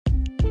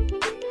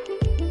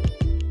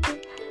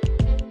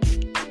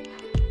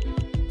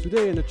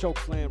Today in the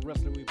Chokeslam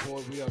Wrestling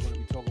Report, we are going to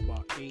be talking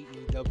about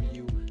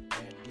AEW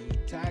and the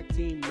tag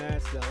team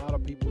match that a lot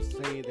of people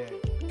say that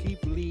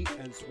Keith Lee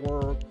and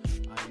Swerve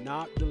are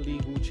not the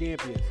legal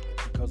champions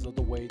because of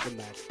the way the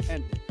match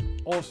ended.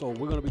 Also,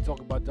 we're going to be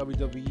talking about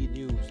WWE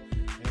news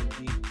and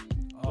the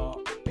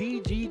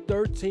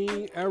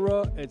PG-13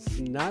 era. It's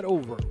not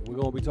over. We're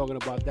going to be talking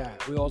about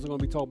that. We're also going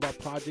to be talking about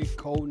Project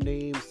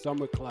Codename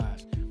Summer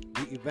Clash,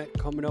 the event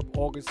coming up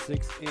August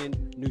 6th in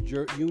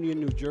Union,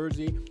 New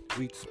Jersey.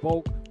 We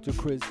spoke to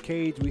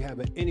Kage. We have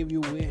an interview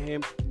with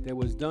him that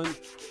was done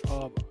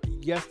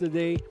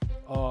yesterday.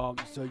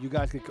 So you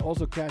guys can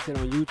also catch it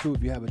on YouTube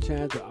if you have a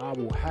chance. I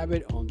will have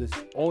it on this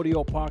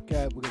audio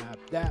podcast. We're going to have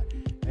that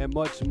and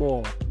much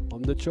more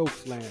on the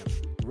Chokeslam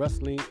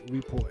Wrestling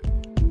Report.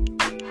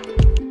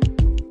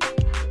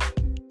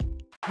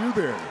 You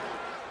there,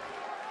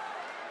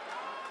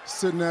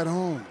 sitting at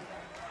home,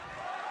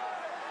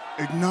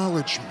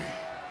 acknowledge me.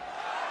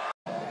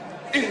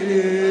 It's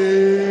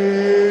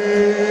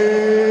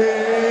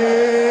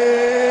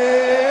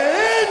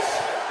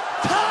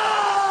time!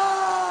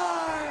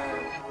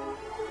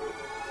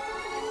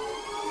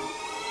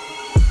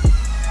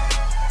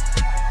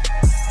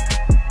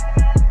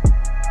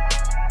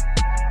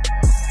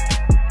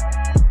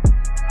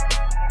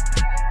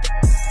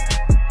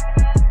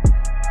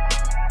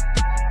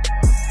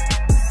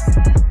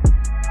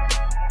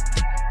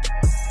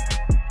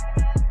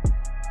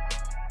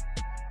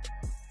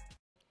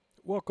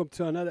 Welcome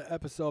to another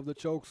episode of the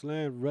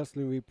Chokeslam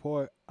Wrestling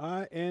Report.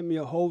 I am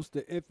your host,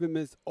 the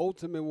infamous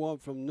Ultimate One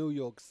from New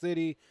York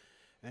City.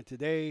 And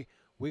today,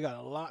 we got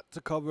a lot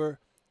to cover.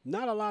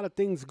 Not a lot of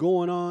things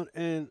going on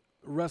in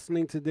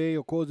wrestling today.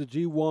 Of course, the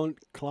G1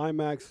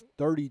 Climax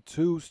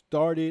 32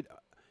 started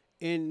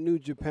in New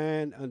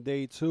Japan on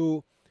day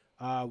 2.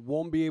 I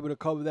won't be able to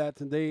cover that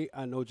today.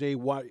 I know Jay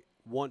White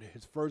won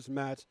his first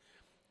match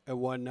and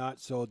whatnot,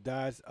 so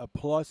that's a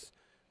plus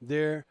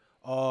there.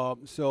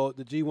 So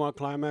the G1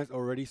 Climax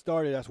already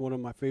started. That's one of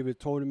my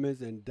favorite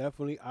tournaments, and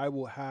definitely I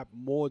will have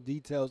more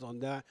details on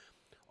that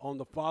on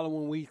the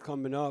following week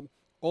coming up.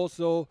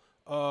 Also,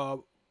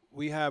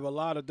 we have a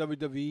lot of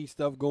WWE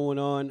stuff going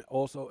on,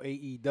 also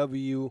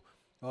AEW.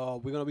 We're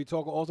going to be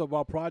talking also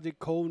about Project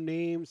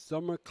Codename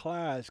Summer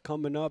Clash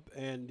coming up,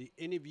 and the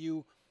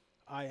interview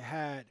I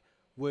had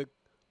with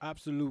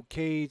Absolute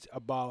Kage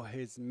about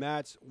his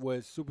match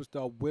with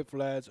Superstar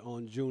Whiplash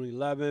on June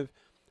 11th.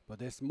 But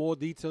there's more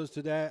details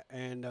to that,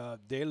 and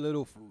their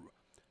little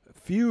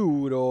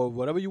feud or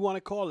whatever you want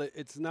to call it,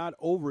 it's not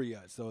over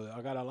yet. So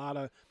I got a lot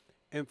of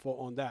info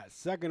on that.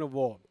 Second of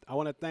all, I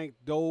want to thank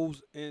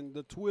those in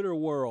the Twitter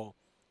world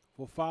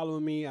for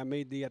following me. I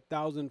made the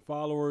 1,000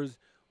 followers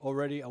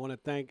already. I want to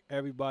thank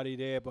everybody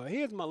there. But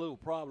here's my little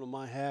problem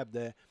I have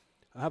there.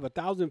 I have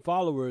 1,000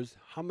 followers.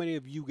 How many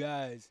of you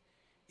guys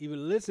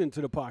even listen to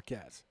the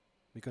podcast?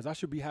 Because I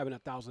should be having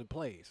 1,000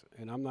 plays,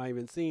 and I'm not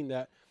even seeing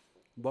that.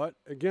 But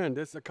again,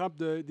 this the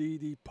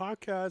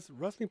podcast,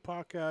 wrestling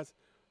podcast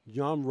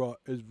genre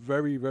is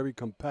very, very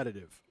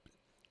competitive,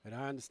 and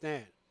I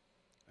understand.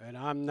 And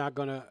I'm not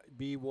gonna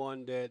be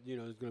one that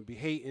is gonna be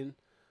hating.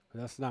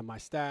 That's not my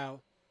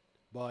style.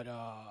 But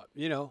I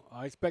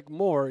expect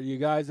more. You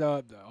guys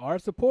are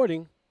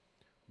supporting,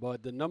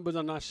 but the numbers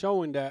are not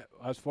showing that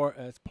as far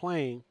as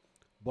playing.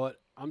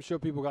 But I'm sure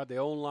people got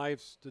their own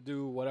lives to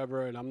do,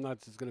 whatever, and I'm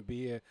not just gonna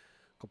be here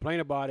complain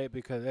about it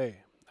because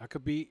hey, I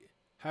could be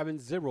having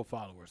 0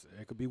 followers.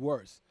 It could be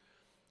worse.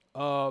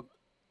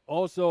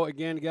 Also,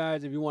 again,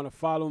 guys, if you want to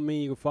follow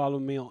me, you can follow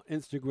me on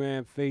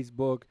Instagram,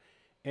 Facebook,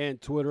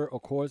 and Twitter,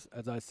 of course,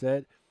 as I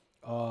said.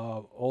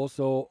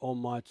 Also, on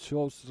my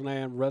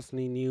Chokeslam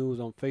Wrestling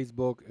News on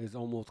Facebook is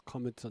almost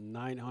coming to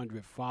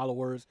 900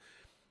 followers.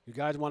 You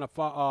guys want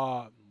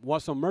to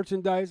want some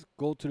merchandise?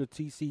 Go to the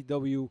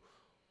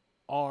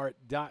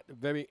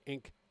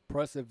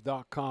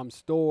tcwr.veryimpressive.com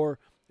store.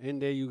 In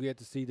there, you get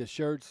to see the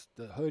shirts,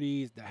 the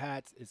hoodies, the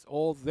hats. It's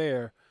all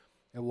there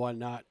and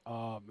whatnot.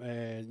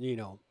 And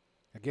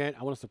again,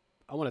 I want to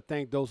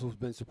thank those who've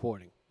been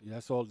supporting.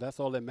 That's all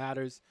that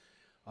matters.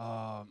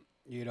 But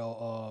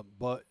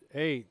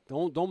hey,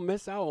 don't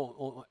miss out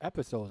on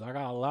episodes. I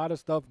got a lot of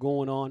stuff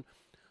going on.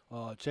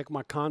 Check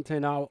my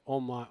content out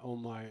on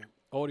my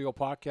audio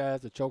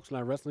podcast, the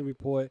Chokeslam Wrestling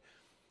Report.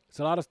 It's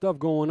a lot of stuff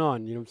going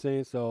on. You know what I'm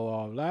saying?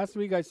 So last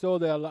week I saw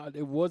that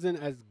it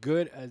wasn't as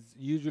good as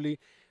usually.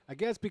 I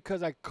guess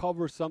because I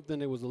covered something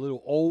that was a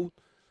little old.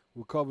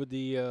 We covered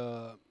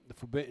the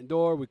Forbidden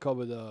Door. We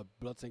covered the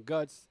Bloods and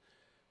Guts.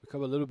 We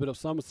covered a little bit of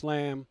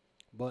SummerSlam.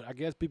 But I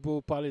guess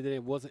people probably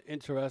wasn't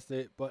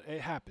interested. But it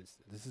happens.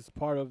 This is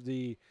part of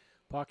the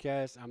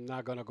podcast. I'm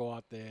not going to go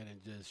out there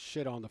and just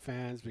shit on the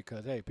fans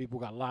because, hey, people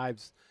got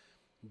lives.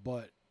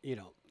 But,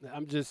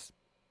 I'm just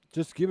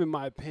giving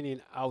my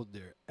opinion out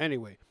there.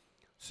 Anyway,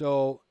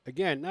 so,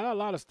 again, not a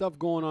lot of stuff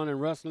going on in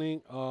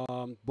wrestling.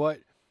 But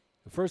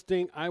the first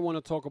thing I want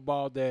to talk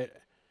about that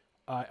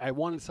I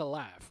wanted to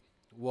laugh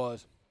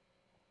was,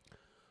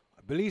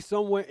 I believe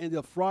somewhere in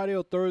the Friday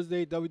or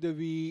Thursday,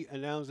 WWE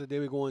announced that they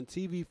were going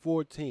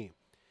TV-14.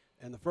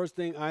 And the first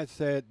thing I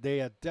said, they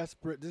are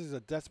desperate. This is a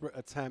desperate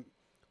attempt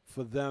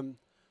for them,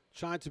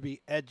 trying to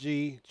be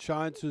edgy,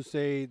 trying to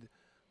say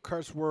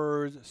curse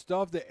words,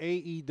 stuff that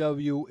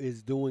AEW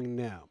is doing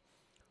now.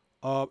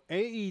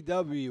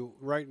 AEW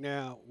right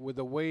now, with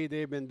the way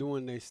they've been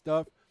doing their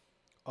stuff,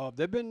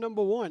 they've been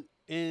number one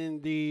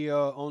in the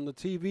on the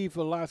TV for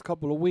the last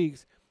couple of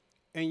weeks.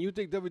 And you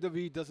think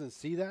WWE doesn't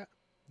see that?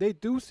 They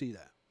do see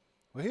that.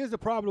 Well, here's the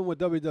problem with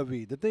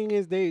WWE. The thing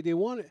is, they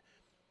want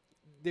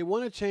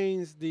to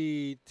change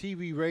the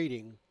TV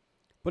rating,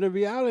 but in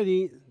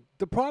reality,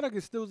 the product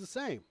is still the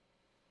same.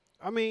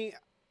 I mean,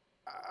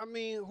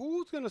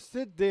 who's gonna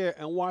sit there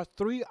and watch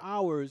 3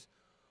 hours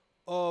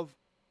of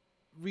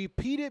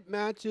repeated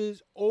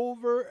matches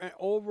over and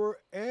over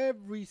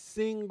every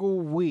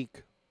single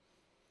week?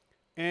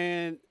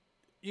 And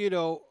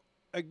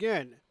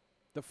again,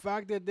 the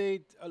fact that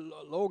they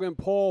Logan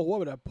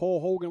Paul, Paul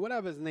Hogan,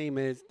 whatever his name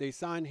is, they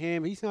signed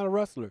him. He's not a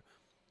wrestler.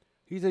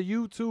 He's a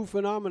YouTube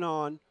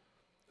phenomenon.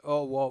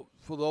 Oh, well,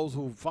 for those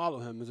who follow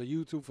him, is a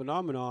YouTube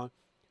phenomenon.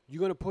 You're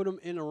going to put him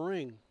in a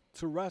ring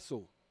to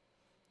wrestle.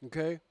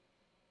 Okay?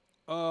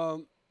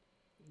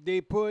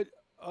 They put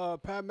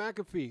Pat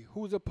McAfee,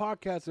 who's a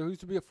podcaster, who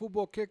used to be a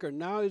football kicker,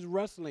 now is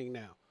wrestling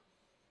now.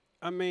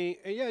 I mean,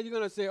 and yeah, you're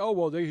going to say, oh,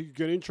 well, they're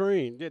getting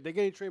trained. They're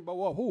getting trained by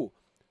what? Who?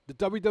 The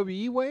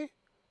WWE way?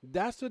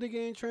 That's what they're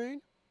getting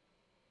trained?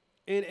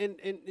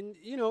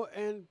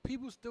 And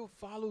people still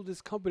follow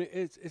this company.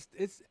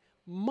 It's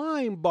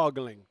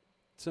mind-boggling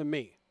to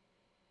me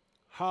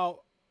how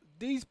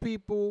these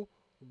people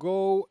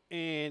go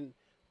and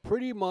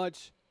pretty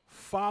much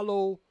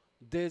follow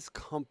this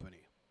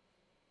company.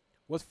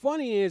 What's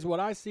funny is what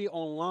I see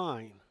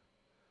online,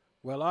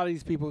 where a lot of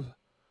these people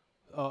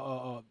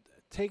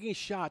taking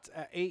shots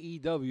at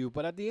AEW,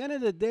 but at the end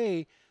of the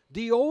day,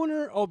 the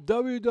owner of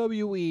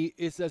WWE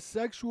is a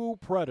sexual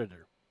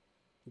predator.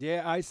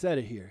 Yeah, I said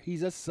it here.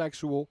 He's a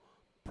sexual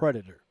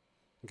predator.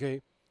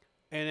 Okay?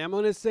 And I'm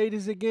going to say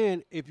this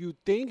again. If you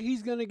think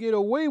he's going to get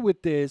away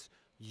with this,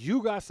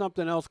 you got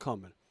something else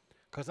coming.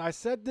 Because I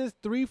said this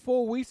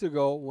 3-4 weeks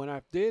ago when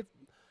I did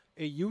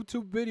a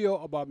YouTube video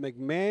about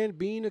McMahon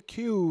being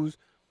accused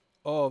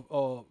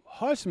of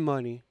hush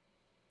money.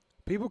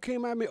 People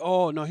came at me,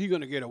 oh, no, he's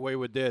going to get away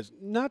with this.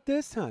 Not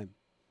this time.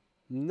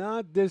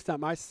 Not this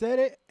time. I said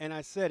it, and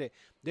I said it.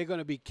 They're going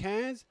to be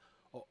cans.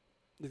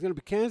 There's going to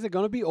be cans that are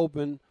going to be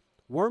open.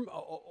 Worms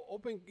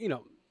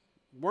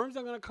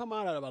are going to come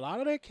out of a lot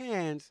of their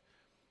cans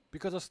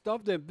because of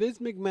stuff that Vince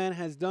McMahon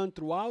has done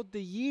throughout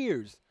the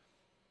years.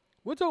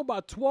 We're talking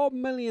about $12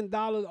 million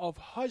of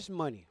hush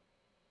money.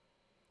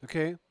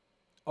 Okay?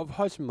 Of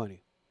hush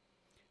money.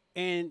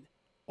 And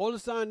all of a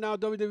sudden now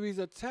WWE is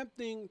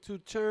attempting to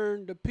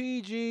turn the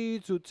PG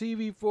to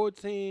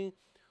TV-14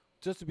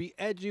 just to be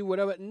edgy,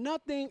 whatever.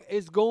 Nothing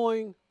is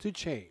going to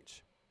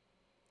change.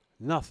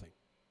 Nothing.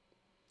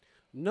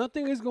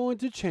 Nothing is going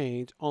to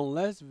change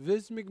unless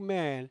Vince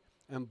McMahon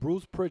and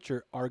Bruce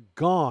Pritchard are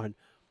gone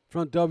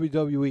from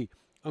WWE.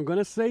 I'm going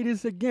to say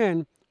this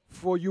again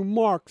for you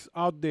marks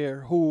out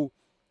there who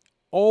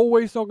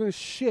always talking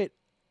shit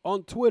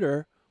on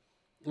Twitter,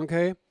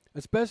 okay?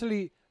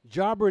 Especially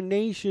Jobber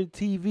Nation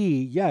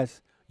TV.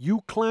 Yes,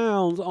 you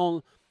clowns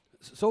on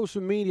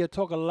social media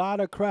talk a lot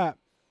of crap,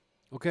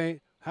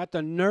 okay? Had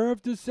the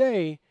nerve to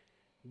say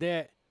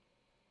that,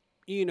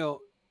 hey,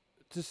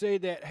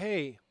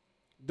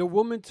 the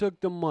woman took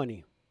the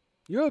money.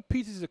 You're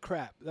pieces of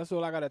crap. That's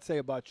all I got to say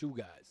about you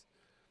guys.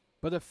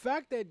 But the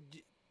fact that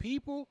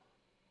people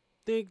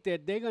think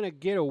that they're going to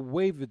get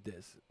away with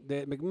this,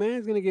 that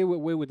McMahon's going to get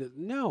away with this,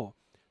 no.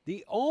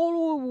 The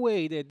only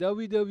way that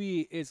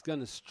WWE is going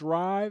to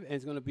strive and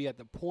is going to be at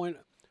the point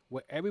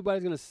where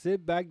everybody's going to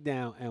sit back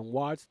down and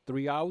watch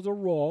 3 hours of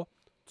Raw,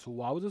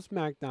 2 hours of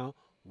SmackDown,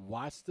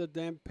 watch the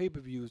damn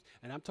pay-per-views.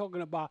 And I'm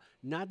talking about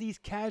not these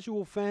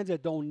casual fans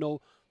that don't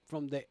know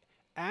from the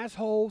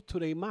asshole to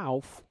their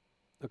mouth,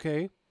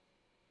 okay?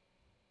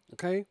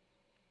 Okay?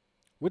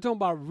 We're talking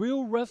about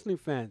real wrestling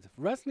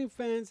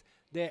fans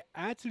that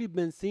actually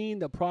been seeing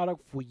the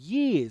product for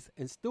years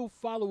and still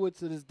follow it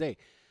to this day.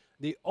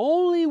 The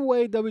only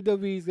way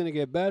WWE is going to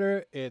get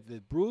better is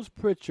if Bruce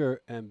Pritchard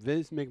and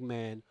Vince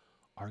McMahon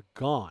are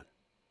gone.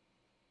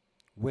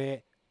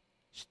 Where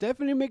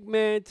Stephanie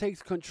McMahon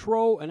takes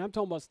control, and I'm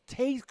talking about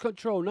takes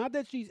control. Not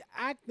that she's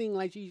acting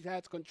like she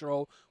has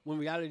control when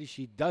in reality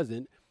she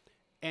doesn't.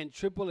 And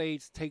Triple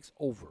H takes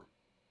over.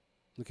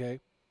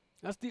 Okay?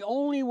 That's the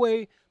only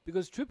way,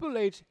 because Triple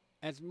H,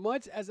 as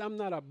much as I'm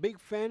not a big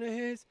fan of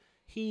his,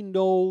 he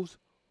knows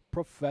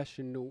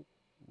professional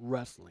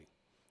wrestling.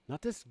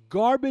 Not this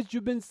garbage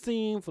you've been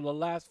seeing for the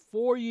last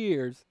 4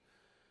 years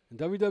in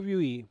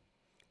WWE,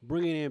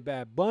 bringing in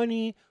Bad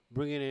Bunny,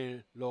 bringing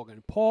in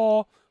Logan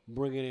Paul,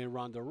 bringing in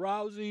Ronda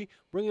Rousey,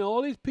 bringing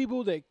all these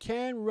people that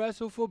can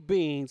wrestle for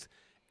beans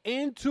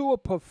into a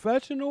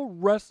professional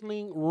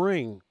wrestling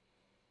ring.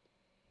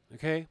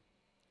 Okay?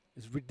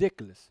 It's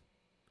ridiculous.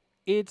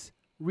 It's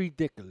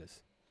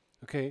ridiculous.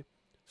 Okay?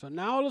 So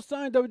now all of a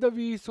sudden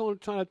WWE is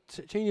trying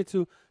to change it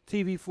to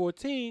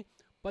TV-14,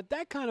 but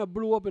that kind of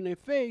blew up in their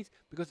face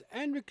because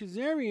Andrew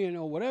Kazarian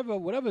or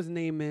whatever his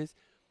name is,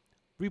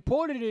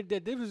 reported it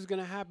that this was going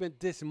to happen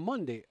this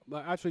Monday,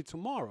 but actually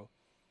tomorrow.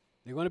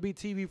 They're going to be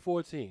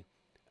TV-14.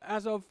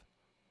 As of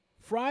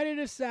Friday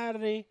to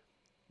Saturday,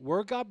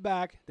 word got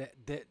back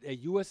that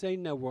USA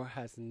Network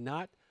has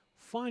not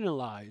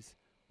finalized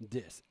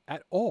this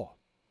at all.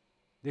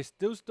 They're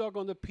still stuck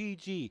on the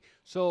PG.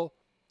 So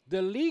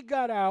the leak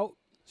got out.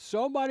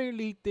 Somebody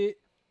leaked it.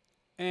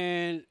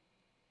 And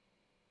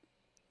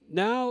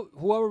now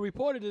whoever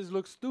reported this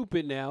looks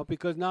stupid now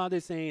because now they're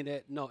saying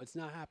that, no, it's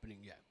not happening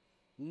yet.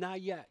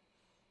 Not yet.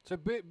 So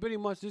pretty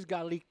much this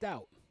got leaked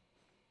out.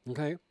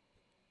 Okay?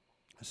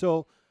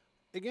 So,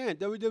 again,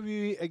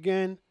 WWE,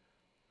 again,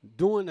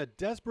 doing a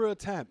desperate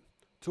attempt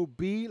to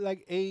be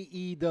like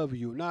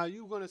AEW. Now,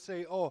 you're going to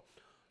say, oh,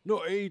 no,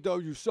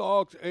 AEW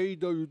sucks,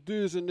 AEW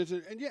this and this.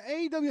 And yeah,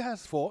 AEW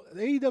has fault.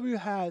 AEW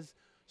has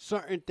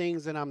certain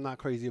things that I'm not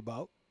crazy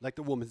about, like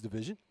the women's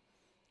division.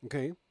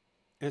 Okay?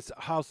 And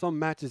how some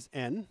matches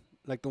end,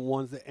 like the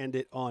ones that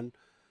ended on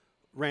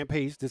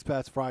Rampage this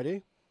past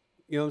Friday.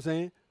 You know what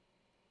I'm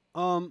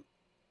saying?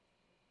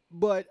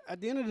 But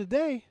at the end of the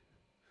day,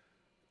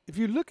 if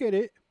you look at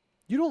it,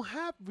 you don't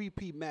have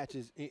repeat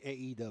matches in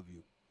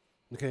AEW.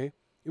 Okay?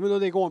 Even though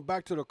they're going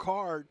back to the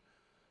card,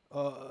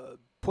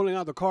 pulling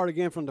out the card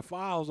again from the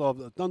files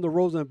of Thunder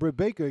Rosa and Britt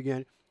Baker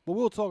again. But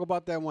we'll talk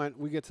about that when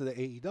we get to the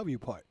AEW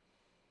part.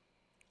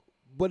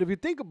 But if you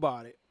think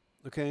about it,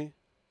 okay,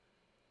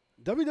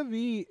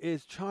 WWE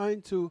is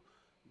trying to,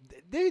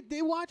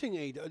 they're watching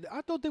AEW.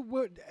 I thought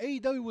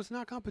AEW was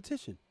not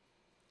competition.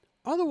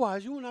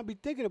 Otherwise, you would not be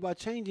thinking about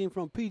changing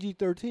from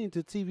PG-13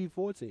 to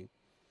TV-14.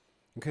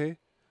 Okay?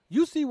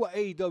 You see what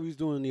AEW is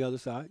doing on the other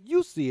side.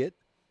 You see it.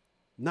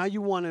 Now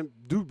you want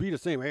to be the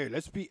same. Hey,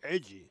 let's be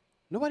edgy.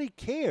 Nobody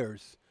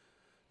cares.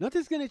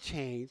 Nothing's going to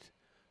change.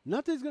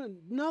 Nothing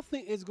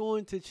is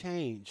going to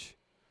change.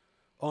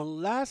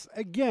 Unless,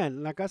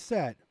 again, like I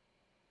said,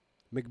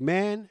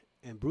 McMahon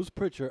and Bruce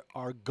Pritchard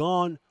are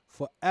gone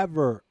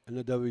forever in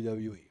the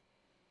WWE.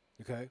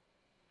 Okay?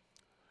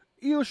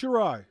 Io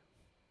Shirai.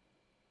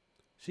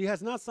 She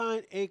has not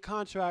signed a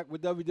contract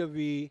with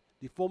WWE.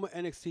 The former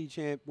NXT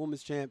champ,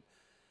 women's champ,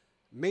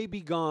 may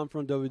be gone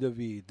from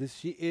WWE.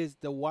 She is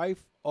the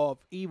wife of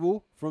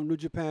Evil from New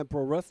Japan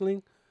Pro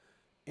Wrestling.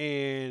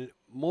 And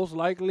most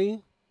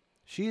likely,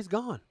 she is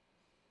gone.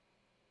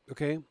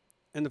 Okay?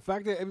 And the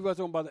fact that everybody's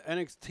talking about the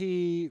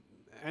NXT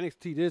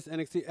this,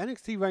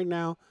 NXT right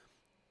now,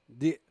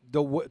 the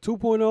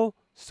 2.0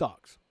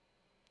 sucks.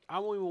 I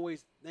won't even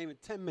waste even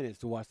 10 minutes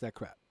to watch that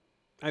crap.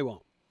 I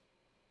won't.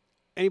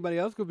 Anybody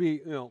else could be,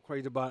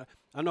 crazy about it.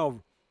 I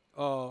know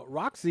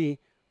Roxy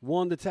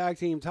won the tag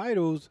team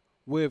titles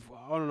with,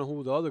 I don't know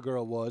who the other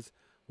girl was,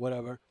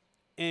 whatever.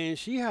 And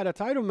she had a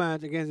title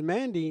match against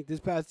Mandy this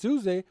past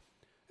Tuesday,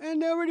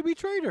 and they already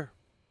betrayed her.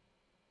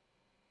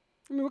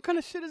 I mean, what kind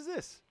of shit is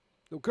this?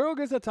 The girl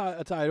gets a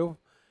title,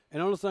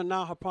 and all of a sudden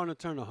now her partner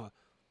turned on her.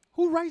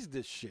 Who writes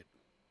this shit?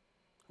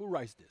 Who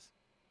writes this?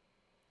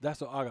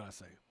 That's what I gotta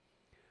say.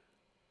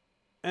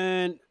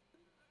 And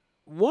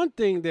one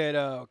thing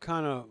that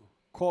kind of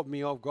caught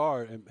me off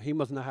guard, and he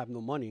must not have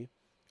no money,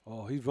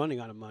 or he's running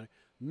out of money.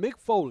 Mick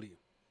Foley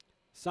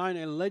signed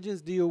a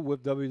Legends deal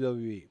with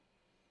WWE.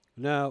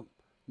 Now,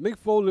 Mick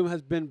Foley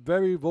has been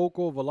very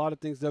vocal of a lot of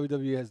things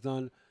WWE has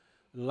done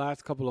in the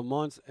last couple of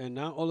months, and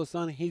now all of a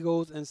sudden he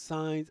goes and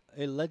signs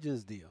a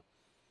Legends deal.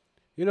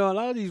 A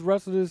lot of these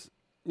wrestlers,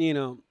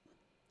 go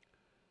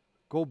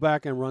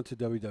back and run to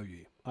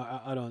WWE.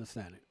 I don't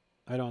understand it.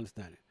 I don't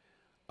understand it.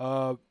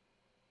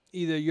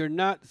 Either you're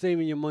not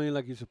saving your money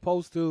like you're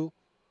supposed to,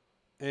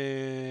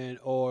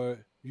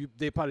 or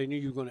they probably knew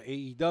you were going to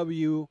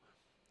AEW,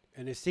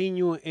 and they seen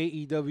you in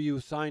AEW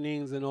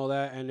signings and all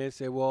that, and they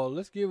say, well,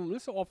 let's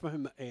offer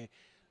him a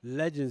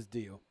Legends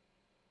deal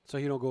so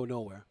he don't go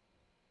nowhere.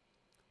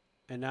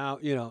 And now,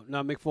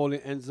 now Mick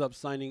Foley ends up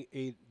signing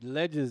a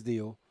Legends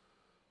deal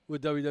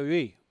with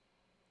WWE.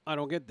 I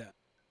don't get that.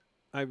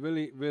 I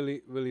really,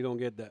 really, really don't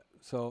get that.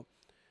 So,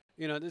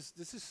 this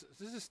is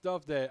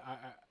stuff that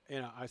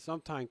I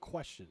sometimes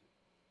question,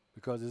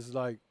 because it's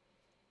like,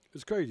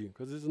 it's crazy,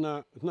 because it's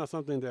not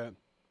something that,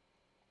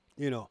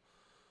 you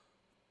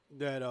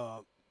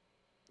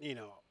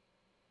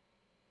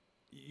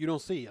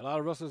don't see. A lot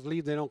of wrestlers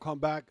leave, they don't come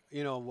back,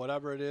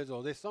 whatever it is,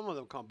 or some of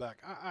them come back.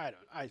 I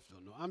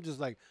don't know. I'm just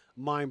like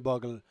mind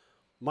boggled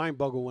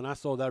when I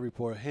saw that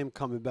report, him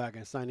coming back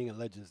and signing a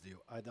Legends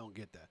deal. I don't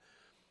get that.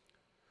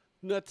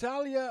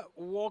 Natalya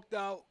walked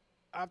out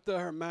after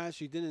her match.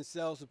 She didn't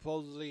sell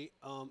supposedly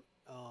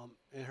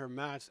in her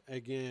match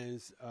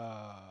against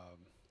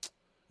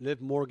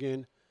Liv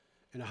Morgan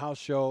in a house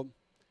show.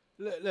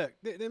 Look,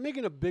 they're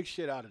making a big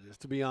shit out of this,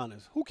 to be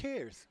honest. Who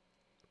cares?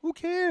 Who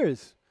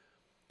cares?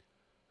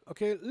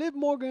 Okay, Liv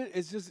Morgan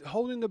is just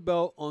holding the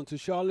belt until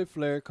Charlotte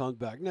Flair comes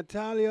back.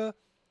 Natalya,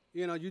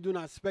 you do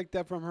not expect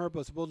that from her,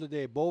 but supposedly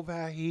they both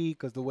had heat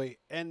because the way it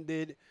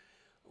ended,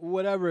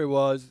 whatever it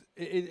was,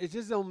 it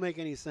just don't make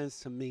any sense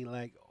to me.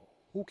 Like,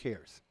 who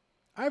cares?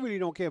 I really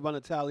don't care about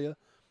Natalya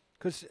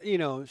because,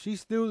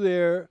 she's still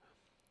there,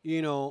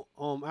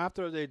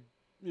 after they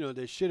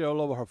they shit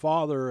all over her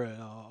father,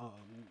 and,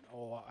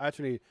 or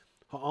actually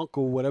her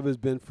uncle, whatever it's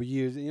been for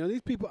years.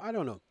 These people, I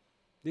don't know.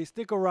 They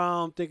stick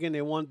around thinking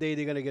that one day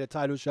they're going to get a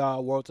title shot,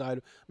 a world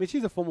title. I mean,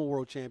 she's a former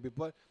world champion,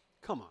 but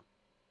come on.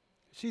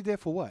 She's there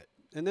for what?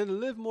 And then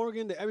Liv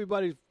Morgan that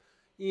everybody's,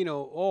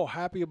 all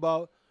happy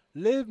about.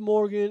 Liv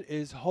Morgan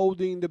is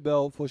holding the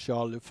belt for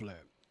Charlotte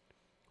Flair.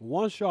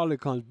 Once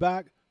Charlotte comes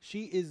back,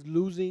 she is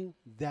losing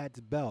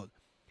that belt.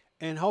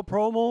 And her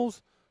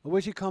promos, the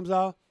way she comes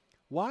out,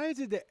 why is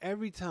it that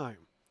every time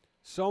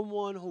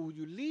someone who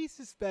you least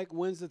suspect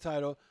wins the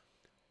title,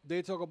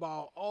 they talk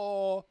about,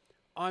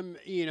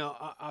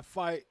 I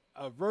fight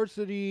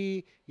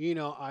adversity,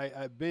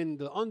 I've been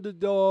the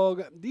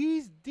underdog.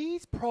 These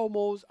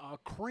promos are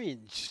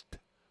cringed.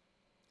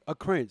 A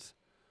cringe.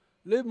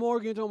 Liv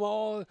Morgan talking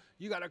about,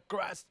 you got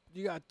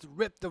to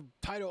rip the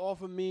title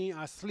off of me.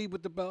 I sleep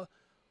with the belt.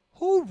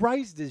 Who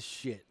writes this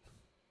shit?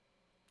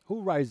 Who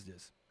writes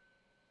this?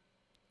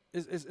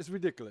 It's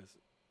ridiculous.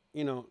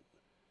 I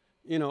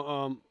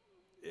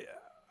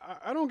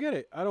don't get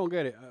it. I don't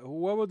get it.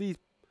 Whoever these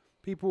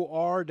people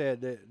are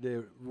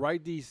that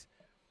write these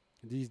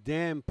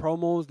damn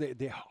promos,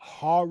 they're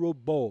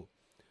horrible.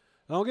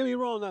 Don't get me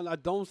wrong. I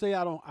don't say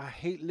I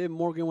hate Liv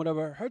Morgan,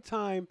 whatever. Her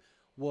time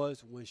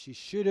was when she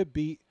should have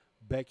beat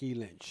Becky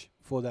Lynch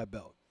for that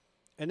belt.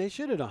 And they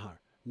should have done her.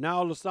 Now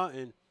all of a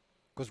sudden,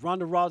 because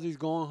Ronda Rousey's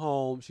going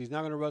home, she's not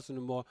going to wrestle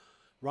anymore.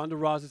 Ronda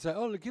Rousey said,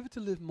 give it to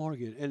Liv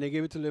Morgan. And they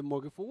gave it to Liv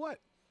Morgan for what?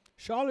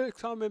 Charlotte's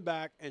coming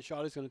back, and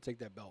Charlotte's going to take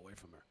that belt away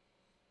from her.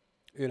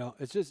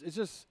 It's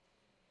just,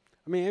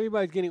 I mean,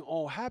 everybody's getting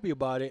all happy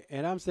about it.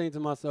 And I'm saying to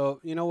myself,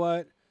 you know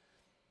what?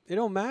 It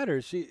don't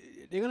matter.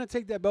 They're going to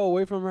take that belt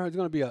away from her. It's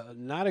going to be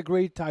not a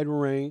great title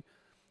reign.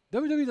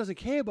 WWE doesn't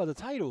care about the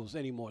titles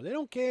anymore. They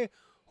don't care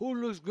who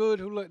looks good,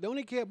 they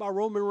only care about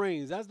Roman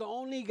Reigns. That's the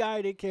only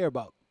guy they care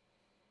about.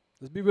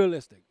 Let's be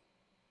realistic.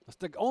 That's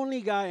the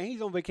only guy, and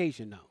he's on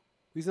vacation now.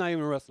 He's not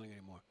even wrestling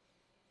anymore.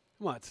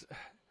 Come on.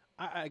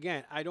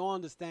 I don't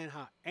understand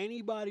how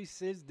anybody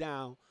sits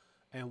down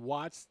and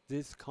watch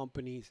this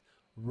company's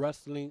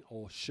wrestling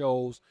or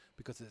shows,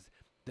 because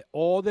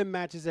all their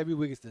matches every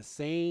week is the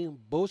same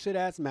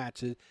bullshit-ass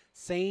matches,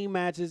 same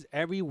matches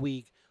every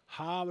week.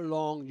 How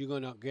long you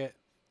going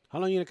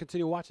to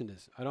continue watching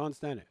this? I don't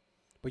understand it.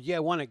 But yeah, I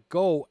want to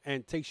go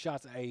and take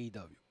shots at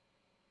AEW.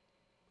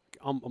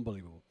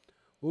 Unbelievable.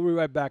 We'll be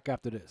right back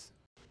after this.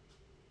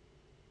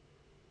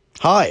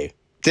 Hi,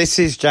 this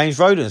is James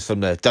Rodens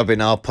from the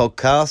WNR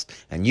podcast,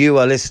 and you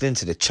are listening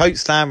to the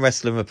Chokeslam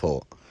Wrestling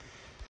Report.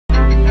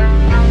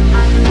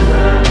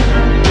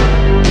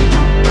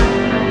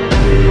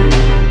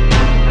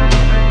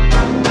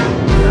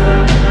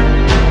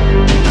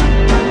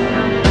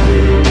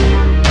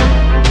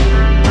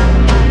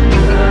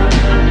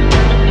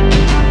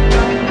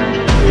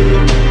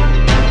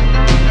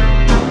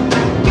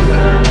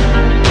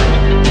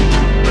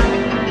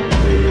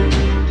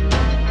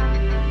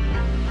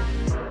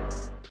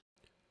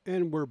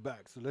 And we're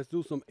back. So let's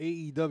do some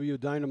AEW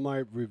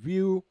Dynamite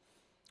review.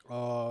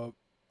 I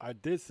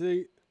did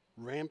say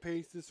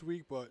Rampage this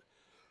week, but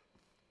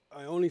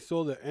I only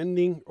saw the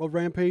ending of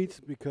Rampage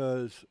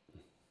because,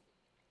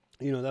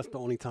 that's the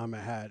only time I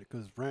had.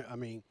 Because,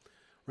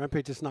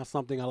 Rampage is not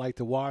something I like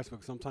to watch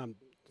because sometimes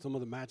some of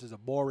the matches are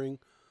boring.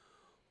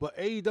 But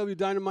AEW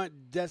Dynamite,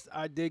 yes,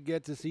 I did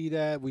get to see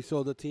that. We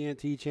saw the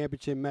TNT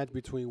Championship match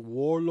between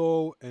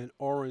Wardlow and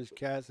Orange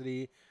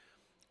Cassidy.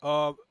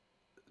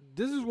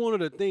 This is one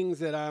of the things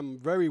that I'm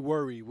very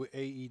worried with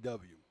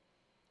AEW.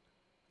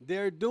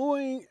 They're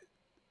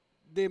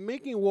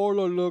making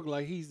Wardlow look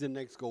like he's the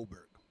next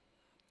Goldberg.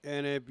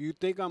 And if you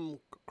think I'm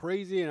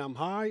crazy and I'm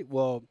high,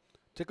 well,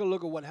 take a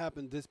look at what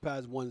happened this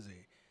past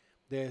Wednesday.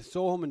 They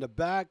saw him in the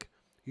back.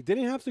 He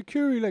didn't have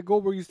security like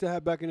Goldberg used to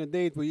have back in the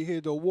days, but you hear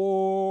the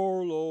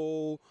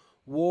Wardlow.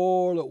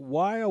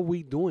 Why are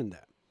we doing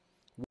that?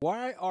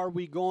 Why are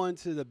we going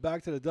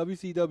back to the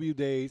WCW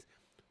days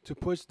to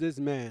push this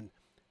man?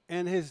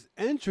 And his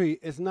entry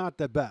is not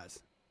the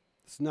best.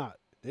 It's not.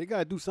 They got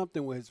to do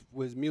something with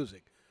his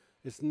music.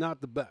 It's not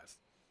the best.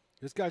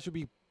 This guy should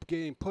be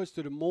getting pushed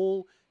to the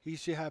moon. He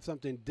should have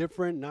something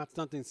different, not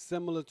something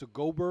similar to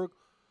Goldberg.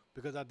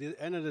 Because at the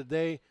end of the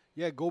day,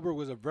 yeah, Goldberg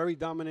was a very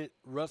dominant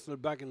wrestler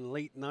back in the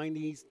late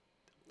 90s,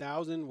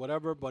 1000,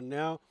 whatever. But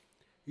now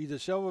he's a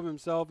shell of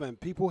himself, and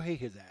people hate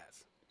his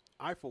ass.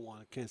 I, for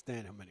one, can't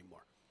stand him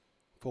anymore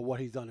for what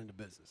he's done in the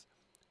business.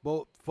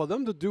 But for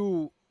them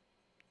to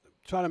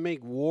try to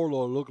make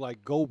Wardlow look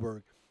like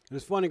Goldberg. And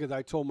it's funny because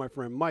I told my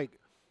friend Mike,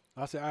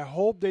 I said, I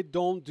hope they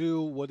don't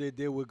do what they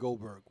did with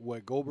Goldberg,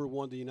 where Goldberg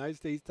won the United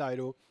States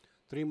title.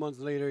 3 months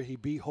later, he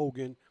beat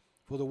Hogan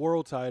for the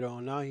world title,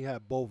 and now he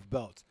had both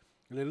belts.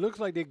 And it looks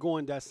like they're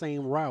going that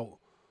same route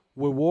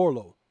with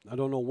Wardlow. I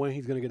don't know when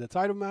he's going to get the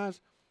title match,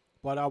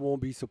 but I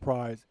won't be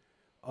surprised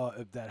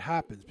if that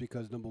happens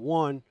because, number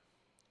one,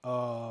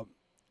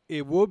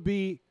 it would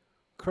be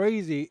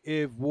crazy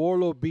if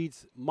Wardlow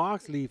beats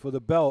Moxley for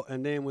the belt,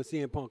 and then when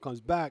CM Punk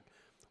comes back,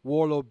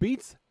 Wardlow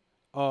beats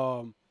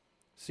CM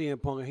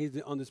Punk, and he's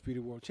the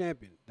undisputed world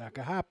champion. That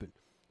could happen.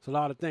 It's a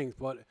lot of things,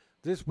 but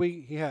This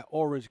week he had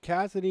Orange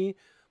Cassidy,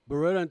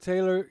 Beretta and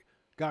Taylor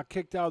got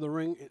kicked out of the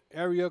ring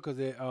area because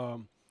they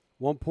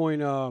one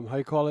point how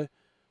you call it?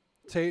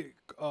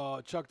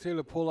 Chuck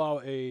Taylor pulled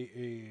out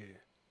a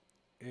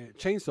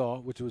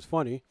chainsaw, which was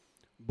funny,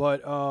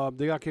 but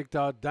they got kicked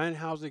out.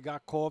 Danhausen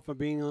got caught for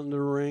being under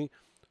the ring.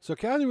 So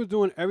Cassidy was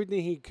doing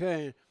everything he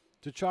can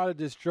to try to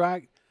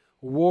distract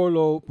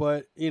Wardlow,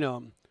 but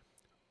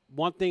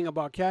one thing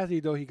about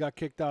Cassidy though, he got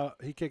kicked out.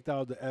 He kicked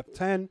out of the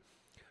F10.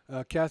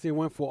 Cassidy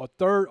went for a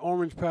third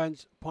orange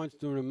punch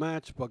during the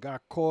match, but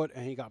got caught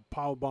and he got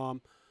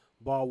powerbombed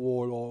by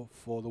Wardlow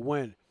for the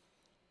win.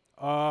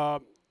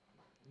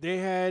 They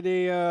had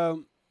a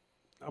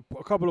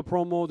couple of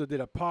promos. They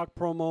did a Pac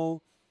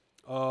promo.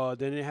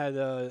 Then they had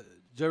a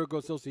Jericho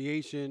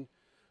Association,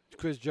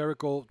 Chris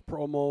Jericho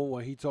promo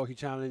where he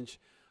challenged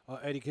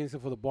Eddie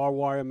Kingston for the barbed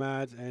wire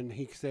match, and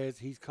he says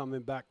he's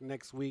coming back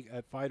next week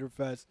at Fyter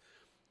Fest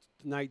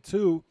Night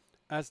 2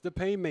 as the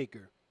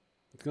Painmaker.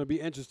 It's going to be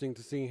interesting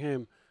to see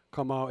him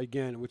come out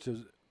again, which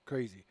is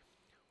crazy.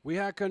 We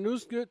had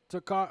Konosuke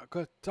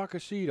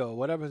Takeshita,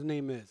 whatever his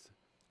name is.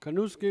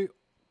 Konosuke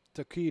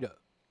Takeda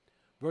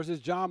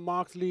versus Jon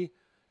Moxley,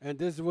 and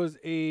this was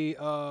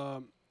I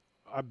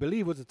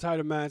believe was a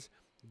title match.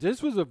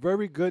 This was a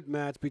very good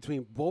match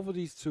between both of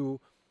these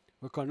two,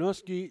 with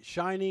Konosuke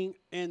shining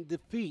in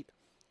defeat.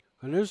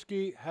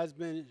 Konosuke has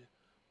been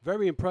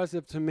very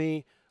impressive to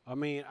me. I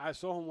mean, I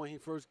saw him when he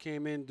first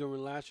came in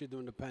last year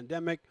during the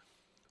pandemic.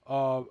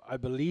 I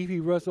believe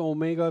he wrestled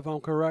Omega, if I'm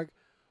correct.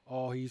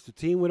 He used to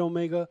team with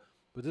Omega,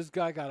 but this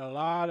guy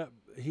got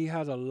he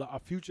has a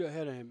future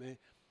ahead of him, man.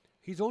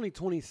 He's only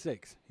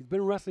 26. He's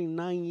been wrestling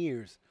 9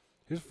 years.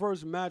 His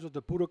first match was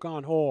the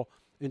Budokan Hall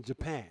in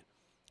Japan.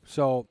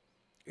 So,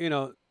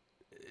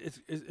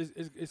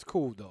 it's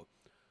cool, though.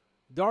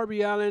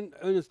 Darby Allin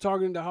is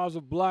targeting the House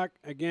of Black.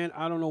 Again,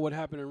 I don't know what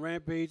happened in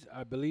Rampage.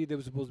 I believe there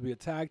was supposed to be a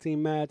tag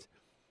team match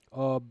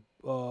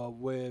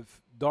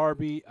with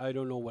Darby. I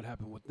don't know what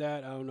happened with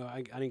that. I don't know.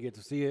 I didn't get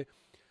to see it.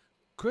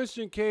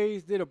 Christian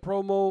Cage did a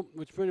promo,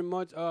 which pretty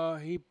much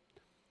he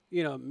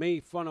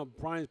made fun of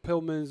Brian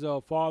Pillman's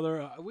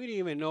father. We didn't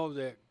even know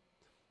that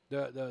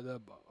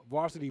the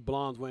Varsity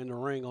Blondes were in the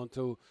ring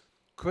until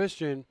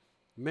Christian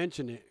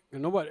mentioned it.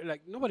 And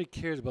nobody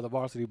cares about the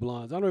Varsity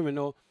Blondes. I don't even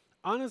know.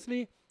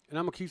 Honestly, and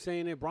I'm going to keep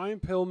saying it,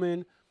 Brian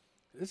Pillman,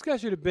 this guy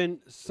should have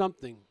been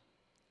something.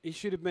 He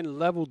should have been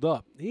leveled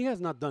up. He has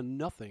not done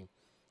nothing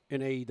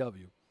in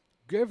AEW.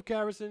 Griff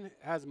Garrison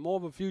has more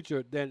of a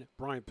future than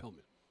Brian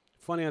Pillman.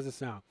 Funny as it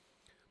sounds.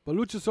 But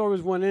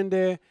Luchasaurus went in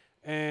there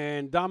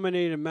and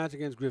dominated a match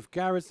against Griff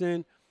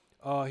Garrison.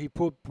 He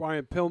put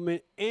Brian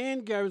Pillman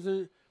and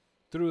Garrison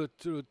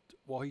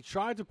he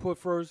tried to put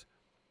first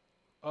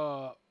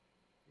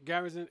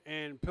Garrison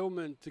and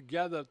Pillman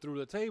together through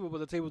the table, but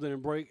the table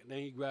didn't break. And then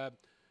he grabbed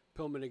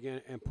Pillman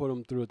again and put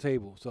him through the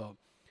table. So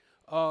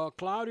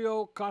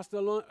Claudio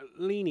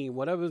Castellini,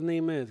 whatever his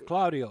name is,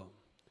 Claudio,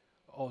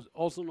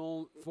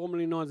 also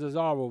formerly known as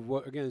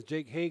Cesaro, against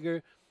Jake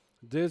Hager.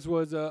 This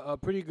was a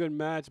pretty good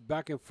match,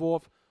 back and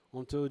forth,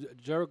 until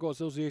Jericho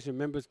Association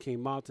members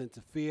came out to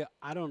interfere.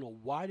 I don't know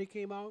why they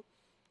came out,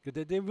 because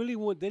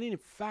they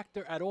didn't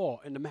factor at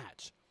all in the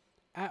match,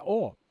 at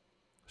all.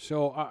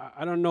 So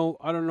I don't know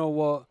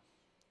what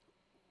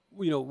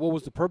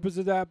was the purpose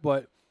of that,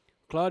 but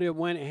Claudio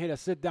went and hit a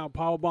sit-down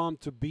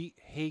powerbomb to beat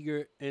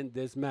Hager in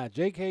this match.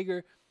 Jake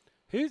Hager,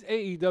 his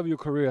AEW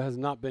career has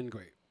not been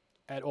great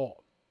at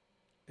all.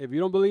 If you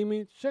don't believe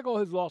me, check all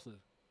his losses.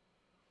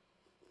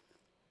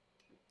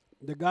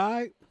 The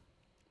guy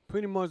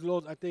pretty much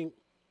lost. I think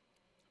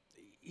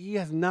he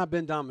has not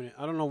been dominant.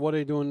 I don't know what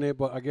they're doing there,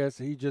 but I guess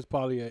he just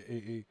probably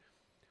a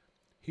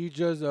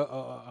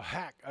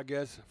hack, I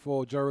guess,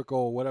 for Jericho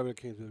or whatever it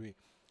came to be.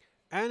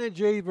 Anna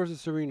Jay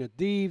versus Serena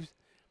Deebs.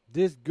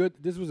 This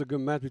was a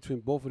good match between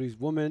both of these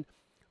women.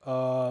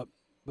 But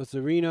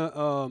Serena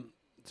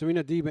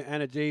Deeb and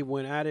Anna Jay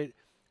went at it.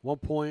 One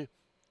point,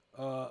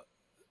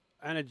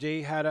 Anna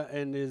Jay had her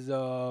in his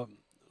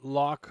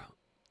lock,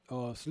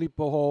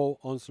 sleeper hole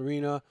on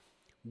Serena,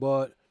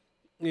 but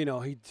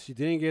she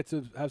didn't get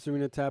to have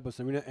Serena tap, but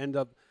Serena ended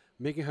up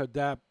making her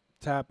tap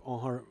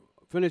on her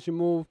finishing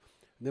move.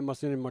 And then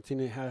Mercedes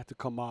Martinez had to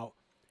come out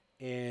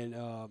and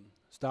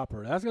stop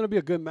her. That's going to be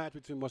a good match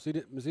between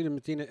Mercedes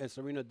Martinez and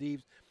Serena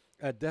Deebs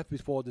at Death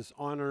Before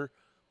Dishonor,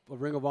 for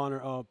Ring of Honor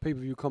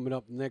pay-per-view coming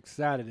up next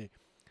Saturday.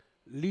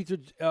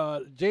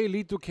 Jay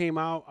Lethal came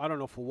out, I don't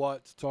know for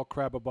what, to talk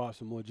crap about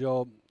Samoa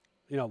Joe.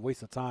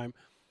 Waste of time.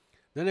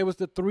 Then there was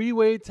the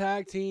three-way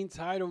tag team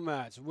title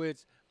match,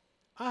 which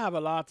I have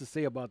a lot to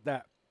say about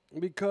that.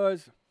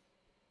 Because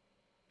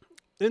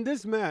in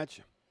this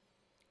match,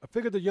 I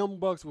figured the Young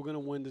Bucks were going to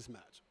win this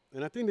match.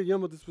 And I think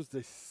this was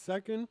the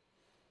second,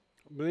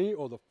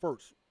 or the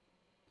first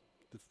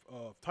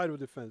title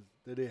defense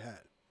that they had.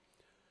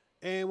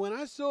 And when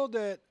I saw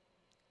that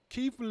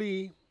Keith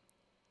Lee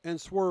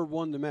and Swerve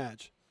won the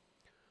match,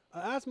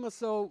 I asked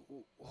myself,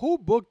 who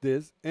booked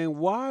this and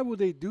why would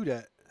they do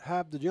that?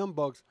 Have the Young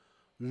Bucks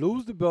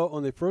lose the belt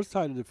on their first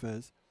title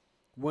defense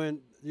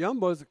when the Young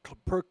Bucks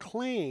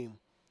proclaim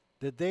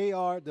that they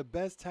are the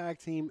best tag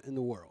team in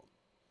the world.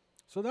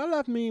 So that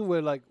left me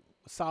with like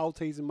a sour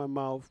taste in my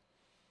mouth.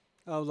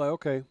 I was like,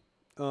 okay,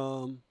 I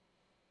don't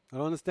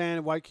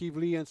understand why Keith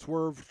Lee and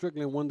Swerve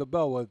Strickland won the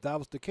belt. Well, if that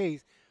was the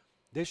case,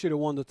 they should have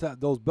won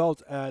those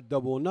belts at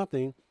Double or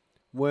Nothing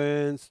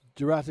when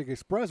Jurassic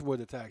Express were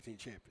the tag team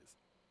champions.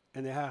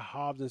 And they had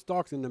Hobbs and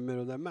Starks in the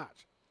middle of that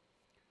match.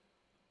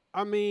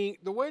 I mean,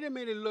 the way they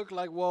made it look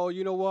like, well,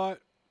 you know what?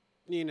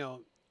 You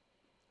know,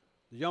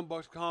 the Young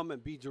Bucks come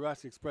and beat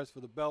Jurassic Express for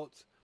the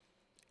belts.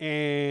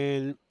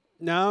 And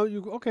now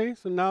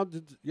so now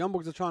the Young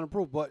Bucks are trying to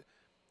prove. But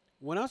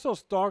when I saw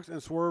Starks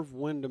and Swerve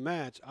win the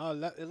match,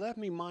 it left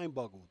me mind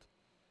boggled.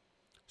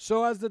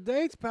 So as the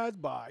days pass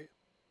by,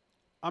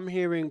 I'm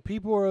hearing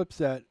people are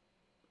upset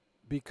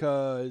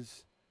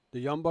because the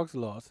Young Bucks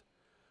lost.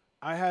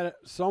 I had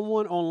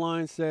someone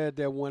online said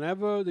that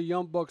whenever the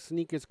Young Bucks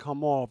sneakers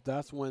come off,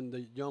 that's when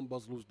the Young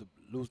Bucks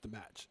lose the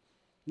match.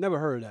 Never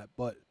heard of that,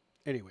 but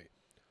anyway.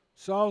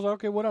 So I was like,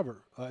 okay,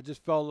 whatever. I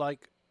just felt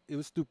like it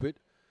was stupid.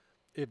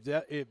 If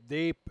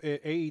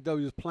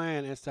AEW's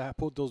plan is to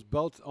put those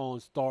belts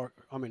on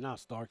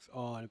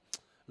on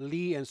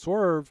Lee and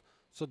Swerve,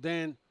 so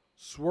then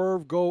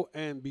Swerve go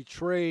and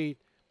betray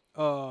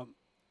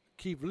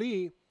Keith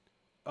Lee.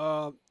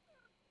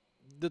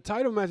 The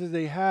title matches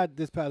they had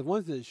this past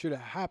Wednesday should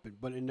have happened,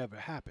 but it never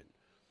happened.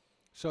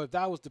 So if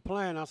that was the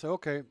plan, I said,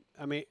 okay.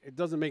 I mean, it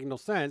doesn't make no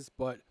sense,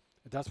 but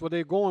if that's what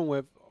they're going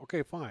with,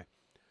 okay, fine.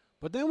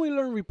 But then we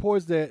learned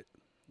reports that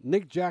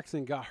Nick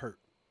Jackson got hurt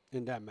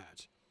in that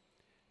match,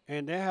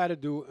 and they had to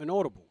do an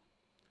audible.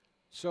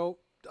 So,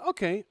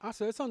 okay, I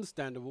said, it's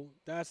understandable.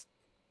 That's,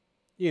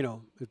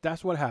 if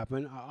that's what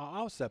happened,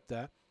 I'll accept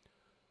that.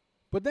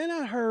 But then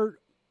I heard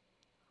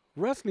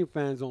wrestling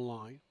fans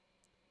online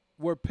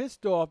were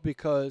pissed off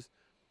because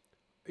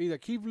either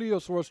Keith Lee or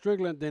Swerve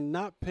Strickland did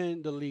not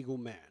pin the legal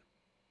man.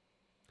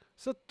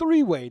 It's a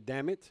three-way,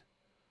 damn it.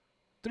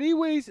 Three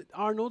ways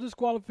are no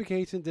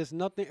disqualification. There's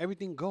nothing.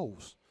 Everything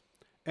goes.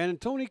 And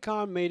Tony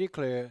Khan made it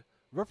clear,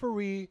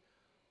 referee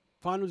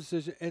final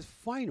decision is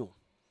final.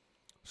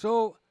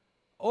 So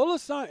all of a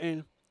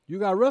sudden, you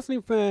got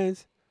wrestling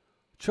fans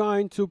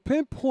trying to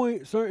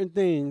pinpoint certain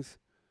things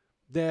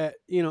that,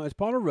 is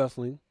part of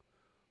wrestling,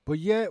 but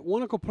yet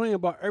want to complain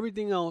about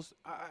everything else.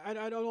 I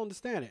don't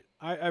understand it.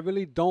 I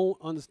really don't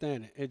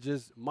understand it. It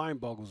just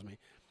mind boggles me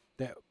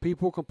that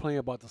people complain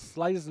about the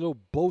slightest little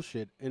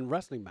bullshit in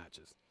wrestling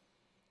matches.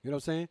 You know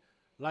what I'm saying?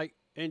 Like,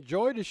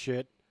 enjoy the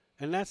shit,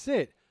 and that's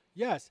it.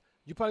 Yes,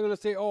 you're probably going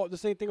to say, the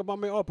same thing about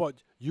me.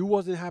 But you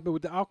wasn't happy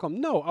with the outcome.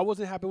 No, I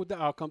wasn't happy with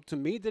the outcome. To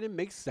me, it didn't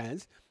make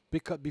sense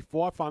because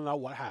before I found out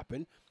what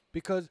happened.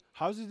 Because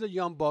how does the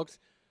Young Bucks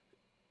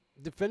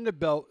defend the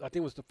belt? I think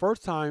it was the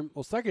first time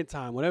or second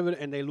time, whatever,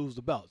 and they lose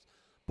the belts.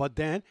 But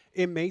then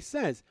it made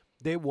sense.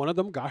 One of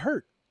them got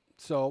hurt.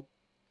 So,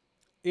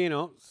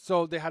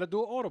 so they had to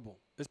do an audible.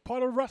 It's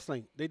part of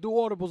wrestling. They do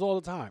audibles all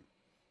the time,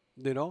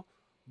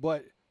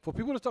 But for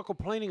people to start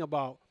complaining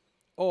about,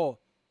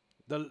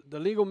 the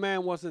legal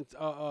man wasn't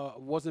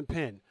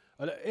pinned.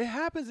 It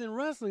happens in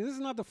wrestling. This is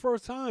not the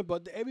first time,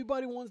 but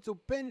everybody wants to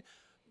pin,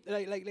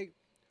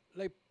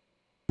 like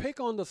pick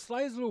on the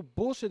slightest little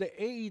bullshit that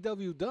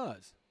AEW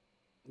does.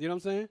 You know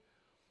what I'm saying?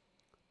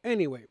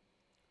 Anyway,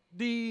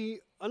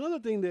 another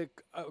thing that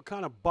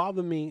kind of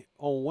bothered me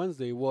on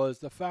Wednesday was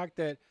the fact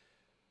that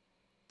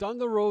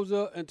Thunder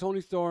Rosa and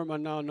Toni Storm are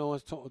now known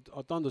as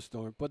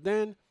Thunderstorm. But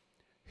then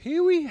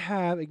here we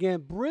have,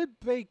 again, Britt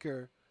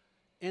Baker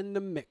in the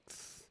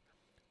mix.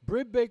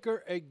 Britt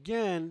Baker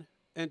again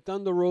and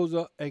Thunder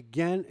Rosa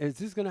again. Is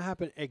this going to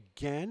happen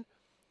again?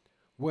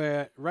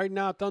 Where right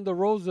now Thunder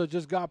Rosa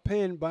just got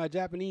pinned by a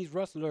Japanese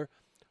wrestler,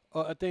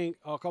 I think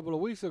a couple of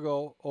weeks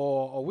ago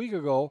or a week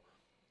ago.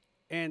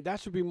 And that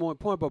should be more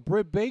important. But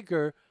Britt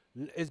Baker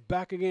is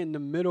back again in the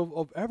middle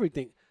of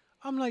everything.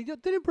 I'm like,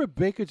 didn't Britt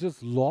Baker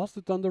just lost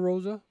to Thunder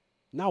Rosa?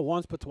 Not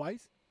once, but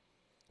twice?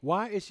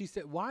 Why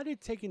are they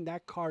taking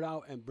that card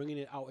out and bringing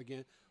it out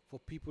again for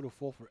people to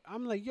fall for it?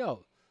 I'm like,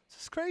 yo,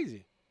 this is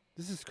crazy.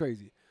 This is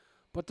crazy.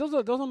 But those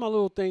are my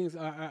little things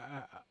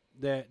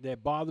that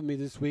bothered me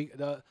this week.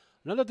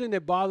 Another thing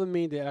that bothered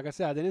me, that, like I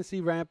said, I didn't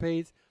see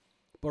Rampage,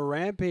 but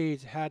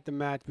Rampage had the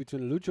match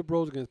between the Lucha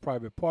Bros against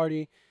Private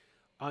Party.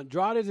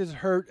 Andrade is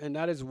hurt, and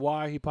that is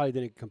why he probably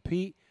didn't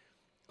compete.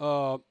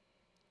 But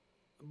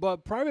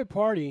Private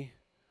Party,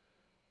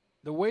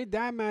 the way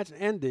that match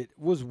ended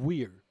was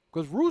weird.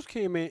 Because Roos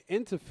came in,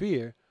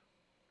 interfere,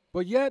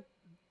 but yet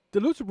the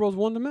Lucha Bros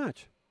won the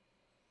match.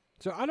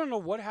 So I don't know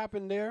what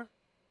happened there.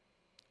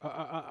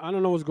 I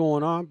don't know what's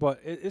going on, but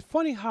it's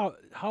funny how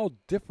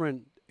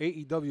different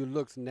AEW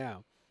looks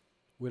now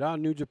without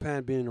New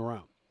Japan being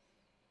around.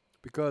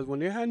 Because when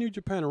they had New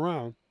Japan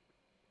around,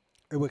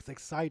 it was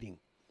exciting.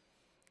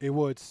 It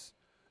was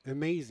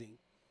amazing.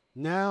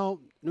 Now,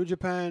 New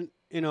Japan,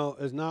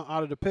 is now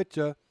out of the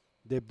picture.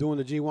 They're doing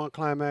the G1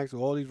 Climax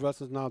with all these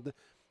wrestlers now.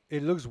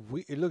 It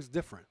looks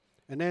different.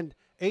 And then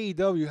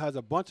AEW has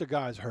a bunch of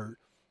guys hurt.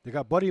 They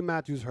got Buddy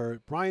Matthews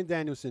hurt. Bryan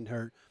Danielson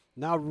hurt.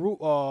 Now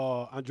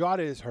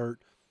Andrade is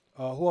hurt.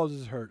 Who else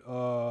is hurt?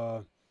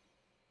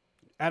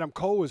 Adam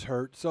Cole is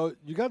hurt. So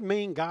you got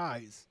main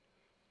guys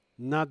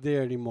not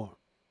there anymore,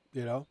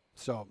 you know.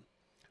 So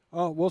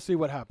we'll see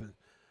what happens.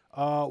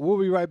 We'll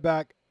be right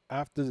back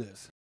after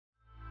this.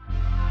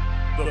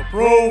 The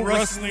Pro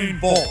Wrestling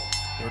Vault.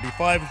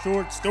 35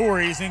 short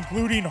stories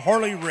including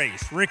Harley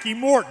Race, Ricky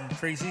Morton,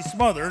 Tracy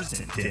Smothers,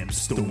 and Tim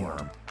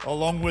Storm.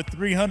 Along with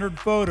 300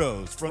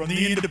 photos from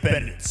the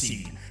independent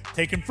scene,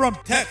 taken from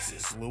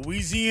Texas,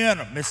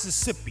 Louisiana,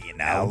 Mississippi,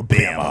 and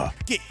Alabama.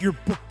 Get your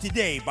book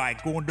today by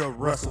going to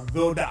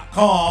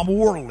WrestleVille.com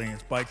or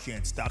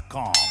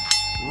LanceByChance.com.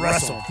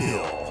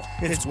 WrestleVille.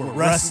 It's where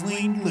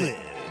wrestling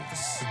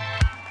lives.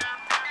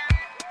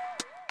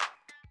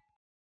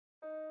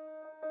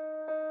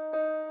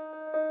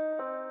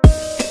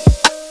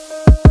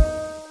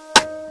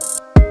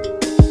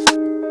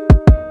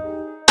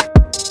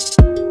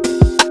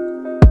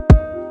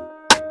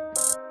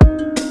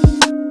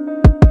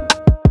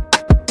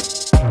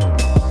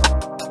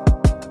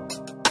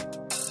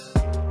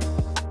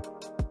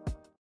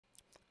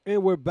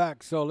 And we're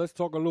back. So let's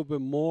talk a little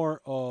bit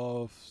more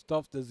of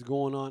stuff that's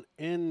going on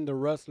in the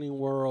wrestling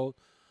world.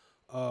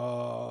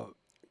 Konnan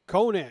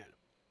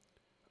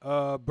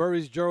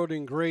buries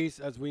Jordyn Grace.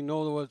 As we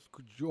know what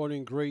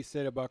Jordyn Grace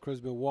said about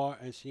Chris Benoit,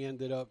 and she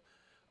ended up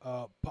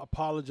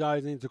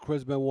apologizing to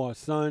Chris Benoit's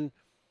son.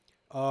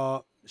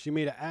 She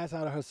made an ass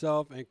out of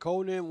herself, and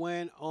Konnan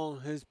went on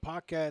his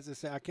podcast and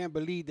said, I can't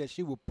believe that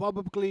she would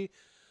publicly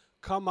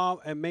come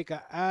out and make an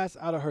ass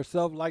out of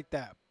herself like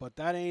that. But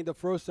that ain't the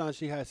first time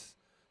she has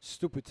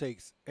stupid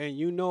takes. And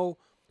you know,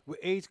 with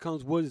age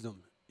comes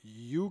wisdom.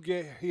 You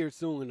get here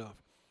soon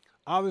enough.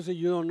 Obviously,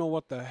 you don't know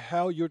what the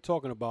hell you're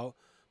talking about.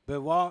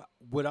 But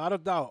without a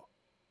doubt,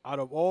 out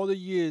of all the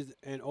years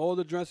and all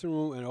the dressing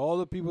room and all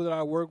the people that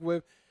I work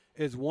with,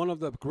 is one of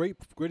the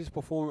greatest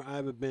performers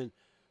I've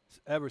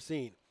ever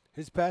seen.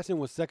 His passion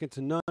was second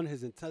to none.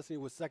 His intensity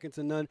was second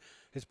to none.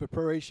 His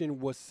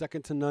preparation was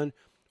second to none.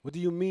 What do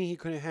you mean he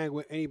couldn't hang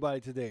with anybody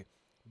today?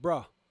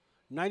 Bruh,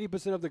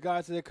 90% of the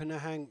guys today couldn't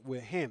hang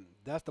with him.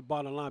 That's the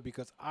bottom line,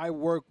 because I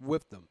work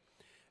with them.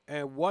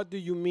 And what do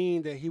you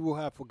mean that he will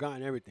have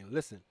forgotten everything?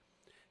 Listen,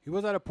 he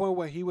was at a point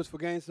where he was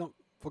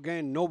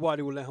forgetting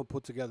nobody would let him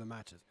put together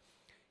matches.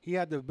 He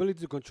had the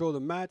ability to control the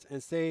match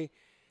and say,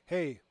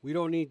 hey, we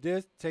don't need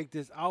this, take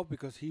this out,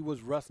 because he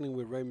was wrestling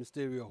with Rey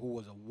Mysterio, who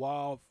was a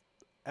wild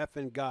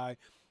effing guy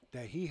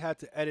that he had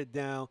to edit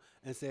down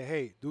and say,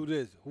 hey, do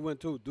this, who went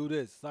to, do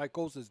this,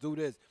 Psychosis, do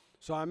this.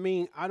 So, I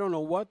mean, I don't know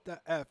what the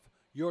F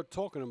you're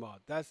talking about.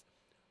 That's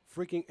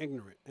freaking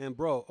ignorant. And,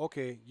 bro,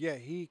 okay, yeah,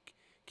 he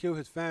killed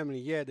his family.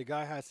 Yeah, the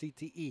guy had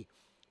CTE.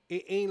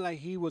 It ain't like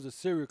he was a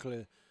serial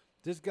killer.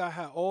 This guy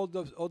had all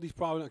these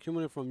problems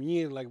accumulated from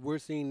years, like we're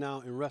seeing now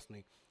in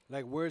wrestling,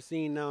 like we're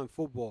seeing now in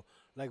football,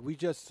 like we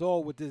just saw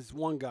with this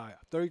one guy,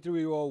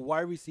 33-year-old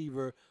wide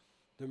receiver,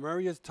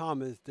 Demarius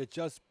Thomas, that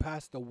just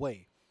passed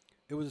away.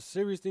 It was a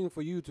serious thing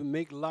for you to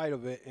make light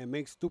of it and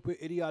make stupid,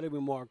 idiotic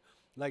remark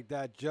like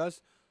that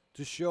just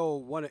to show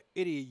what an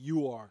idiot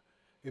you are.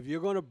 If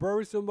you're going to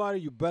bury somebody,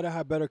 you better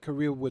have a better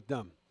career with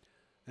them.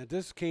 And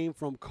this came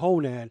from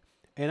Konnan,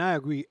 and I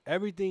agree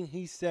everything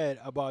he said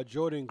about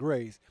Jordyn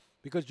Grace,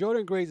 because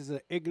Jordyn Grace is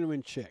an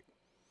ignorant chick,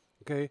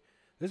 okay?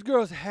 This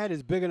girl's head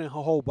is bigger than her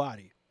whole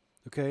body,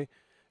 okay?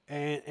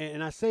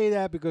 And I say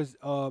that because,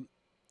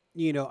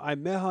 you know, I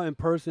met her in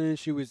person.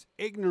 She was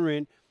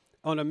ignorant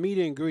on a meet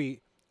and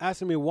greet,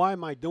 asking me, why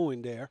am I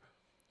doing there?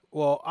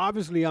 Well,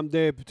 obviously, I'm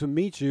there to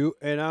meet you,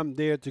 and I'm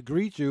there to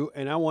greet you,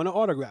 and I want an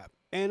autograph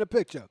and a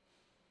picture.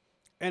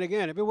 And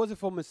again, if it wasn't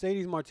for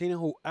Mercedes Martinez,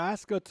 who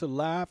asked her to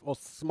laugh or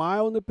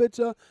smile in the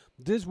picture,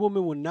 this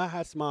woman would not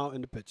have smiled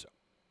in the picture.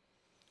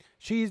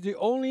 She's the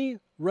only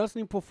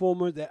wrestling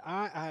performer that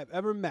I have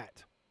ever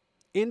met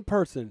in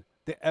person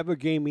that ever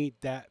gave me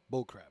that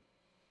bullcrap.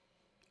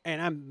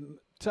 And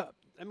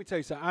let me tell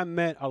you something. I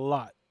met a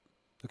lot,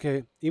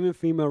 okay, even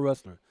female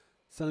wrestler.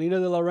 Selena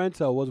De La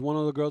Renta was one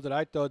of the girls that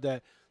I thought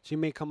that she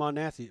may come out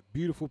nasty.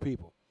 Beautiful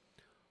people,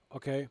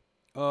 okay.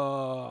 Who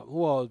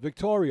else?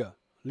 Victoria.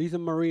 Lisa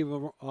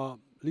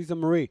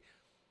Marie,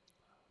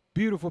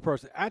 beautiful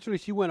person. Actually,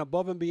 she went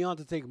above and beyond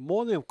to take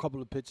more than a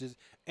couple of pictures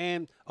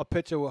and a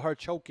picture with her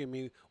choking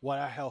me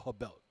while I held her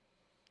belt.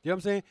 You know what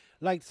I'm saying?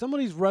 Like, some of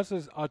these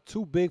wrestlers are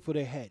too big for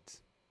their heads.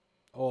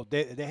 Or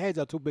their heads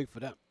are too big for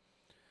them.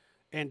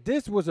 And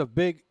this was a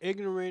big,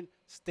 ignorant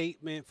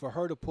statement for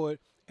her to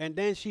put. And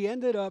then she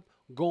ended up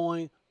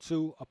going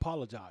to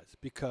apologize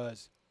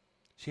because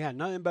she had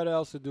nothing better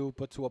else to do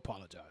but to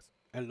apologize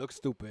and look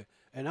stupid.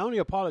 And not only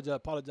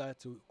apologize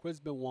to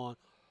Chris Benoit's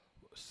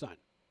son.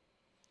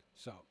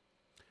 So,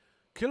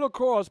 Killer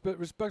Cross, but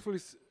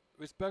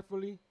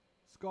respectfully,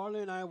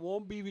 Scarlett and I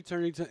won't be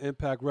returning to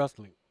Impact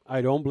Wrestling.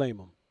 I don't blame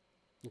him.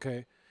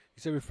 Okay?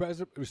 He said,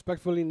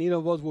 respectfully, neither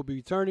of us will be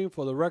returning.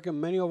 For the record,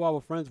 many of our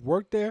friends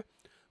work there.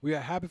 We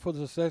are happy for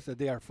the success that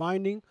they are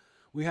finding.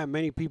 We have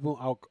many people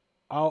out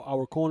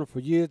our corner for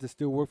years that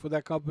still work for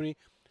that company.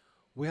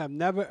 We have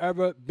never,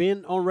 ever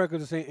been on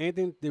record to say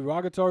anything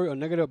derogatory or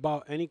negative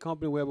about any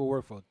company we ever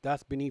work for.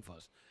 That's beneath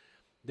us.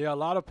 There are a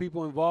lot of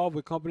people involved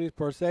with companies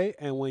per se,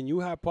 and when you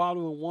have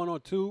problems with 1 or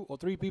 2 or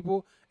 3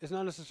 people, it's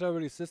not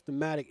necessarily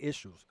systematic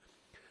issues.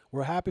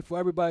 We're happy for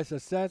everybody's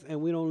success,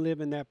 and we don't live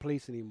in that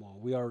place anymore.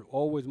 We are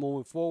always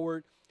moving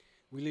forward.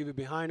 We leave it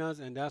behind us,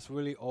 and that's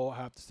really all I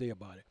have to say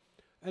about it.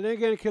 And then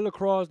again, Killer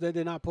Cross, they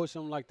did not push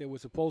them like they were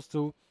supposed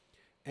to.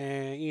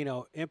 And, you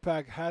know,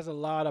 Impact has a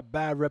lot of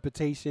bad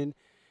reputation.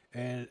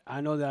 And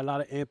I know that a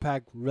lot of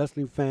Impact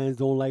wrestling fans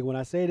don't like when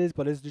I say this,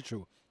 but it's the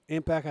truth.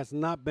 Impact has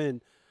not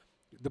been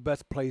the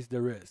best place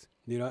there is.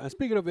 You know, and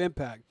speaking of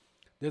Impact,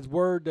 there's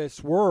word that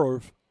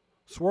Swerve,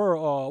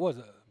 what is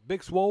it,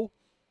 Big Swole?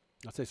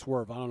 I say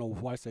Swerve. I don't know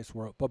why I say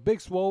Swerve. But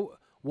Big Swole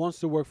wants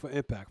to work for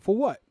Impact. For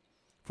what?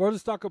 For her to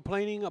start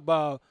complaining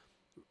about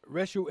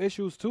racial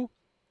issues too?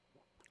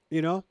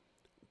 You know?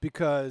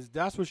 Because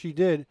that's what she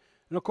did.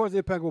 And, of course,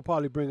 Impact will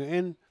probably bring her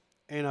in.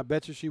 And I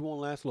bet you she won't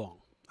last long.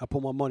 I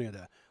put my money on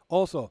that.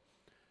 Also,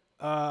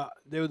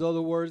 there was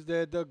other words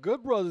that the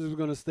Good Brothers were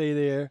going to stay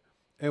there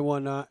and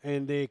whatnot.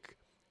 And they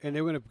were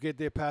going to get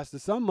there past the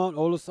summer.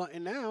 All of a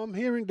sudden now I'm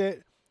hearing that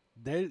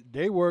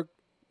they worked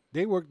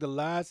the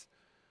last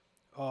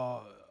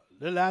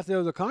day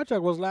of the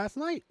contract was last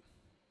night.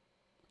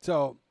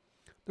 So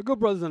the Good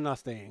Brothers are not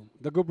staying.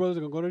 The Good Brothers are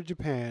going to go to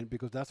Japan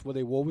because that's where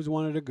they always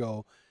wanted to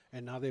go.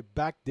 And now they're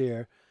back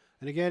there.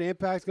 And again,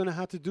 Impact's going to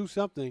have to do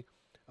something.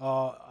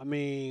 I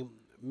mean,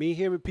 me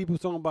hearing people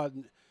talking about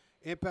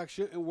Impact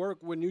shouldn't work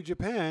with New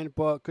Japan,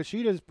 but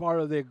Kushida is part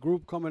of their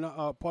group coming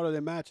up, part of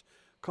their match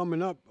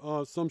coming up,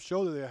 some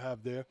show that they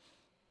have there.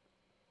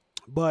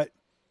 But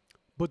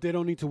they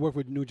don't need to work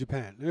with New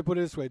Japan. Let me put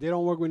it this way. They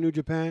don't work with New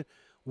Japan.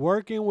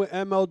 Working with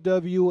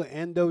MLW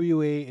and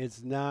NWA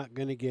is not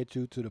going to get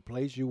you to the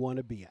place you want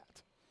to be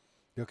at.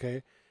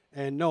 Okay?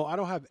 And no, I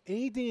don't have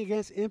anything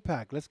against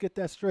Impact. Let's get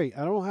that straight.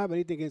 I don't have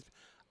anything against.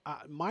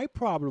 My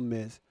problem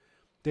is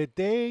that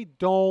they're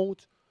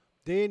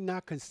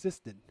not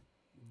consistent.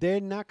 They're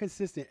not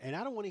consistent. And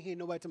I don't want to hear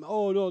nobody tell me,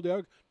 oh,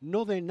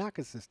 no, they're not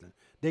consistent.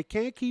 They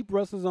can't keep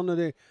wrestlers on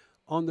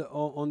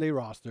their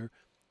roster.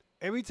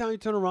 Every time you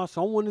turn around,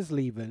 someone is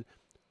leaving.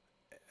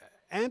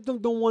 Anthem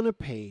don't want to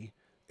pay.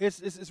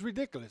 It's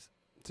ridiculous.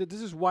 So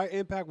this is why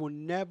Impact will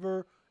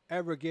never,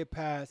 ever get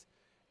past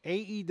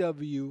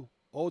AEW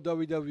or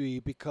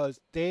WWE because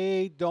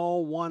they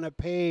don't want to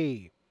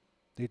pay.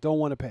 They don't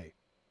want to pay.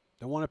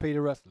 They want to pay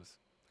the wrestlers.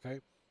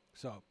 Okay?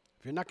 So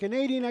if you're not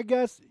Canadian, I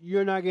guess,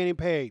 you're not getting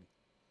paid.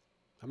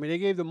 I mean, they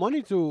gave the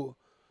money to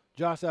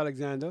Josh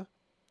Alexander.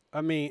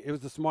 I mean, it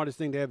was the smartest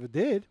thing they ever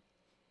did.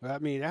 But I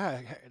mean,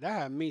 that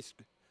had me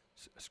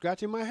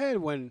scratching my head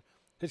when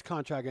his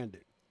contract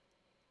ended.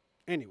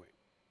 Anyway,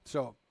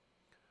 so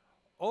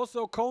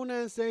also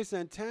Konnan says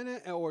Santana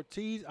and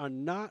Ortiz are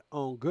not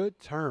on good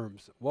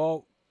terms.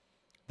 Well,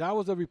 that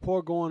was a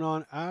report going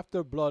on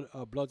after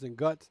Bloods and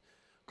Guts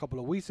a couple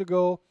of weeks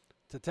ago.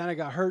 Santana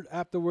got hurt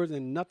afterwards,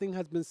 and nothing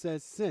has been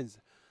said since.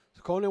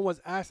 So Konnan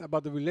was asked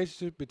about the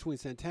relationship between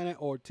Santana and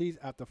Ortiz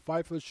after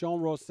Pfeiffer. Sean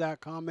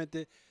Ross-Sapp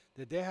commented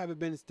that they haven't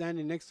been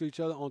standing next to each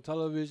other on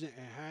television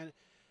and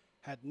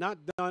had not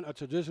done a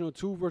traditional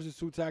 2 versus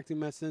 2 tag team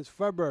match since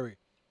February.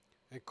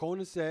 And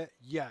Konnan said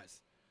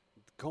yes.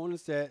 Konnan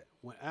said,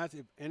 when asked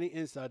if any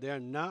insight, they are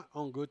not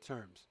on good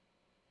terms.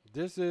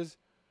 This is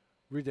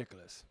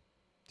ridiculous.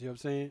 You know what I'm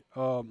saying?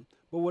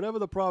 But whatever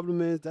the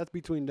problem is, that's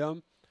between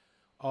them.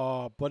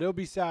 But it'll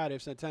be sad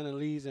if Santana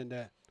leaves and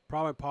that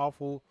Proud and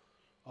Powerful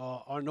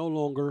are no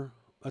longer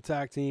a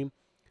tag team.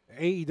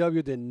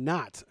 AEW did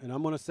not, and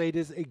I'm going to say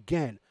this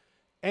again,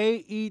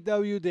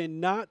 AEW did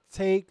not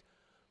take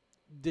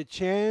the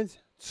chance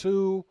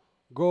to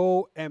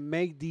go and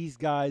make these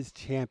guys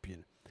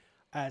champion.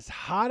 As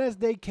hot as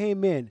they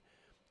came in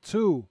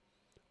to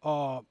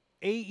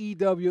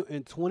AEW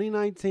in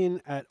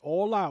 2019 at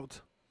All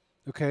Out,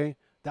 okay,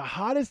 the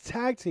hottest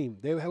tag team.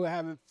 They were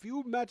having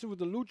few matches with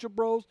the Lucha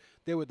Bros.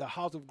 They were the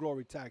House of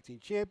Glory Tag Team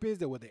Champions.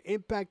 They were the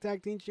Impact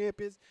Tag Team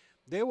Champions.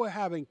 They were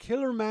having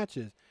killer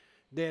matches.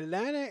 The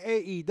Atlanta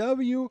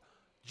AEW,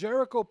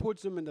 Jericho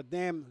puts them in the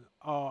damn,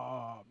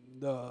 I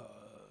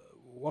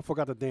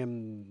forgot the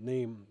damn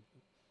name.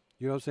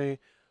 You know what I'm saying?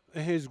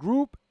 In his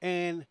group,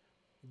 and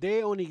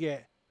they only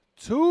get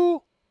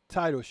 2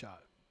 title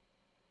shots.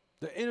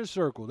 The Inner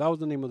Circle, that was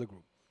the name of the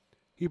group.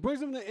 He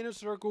brings them to the Inner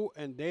Circle,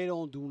 and they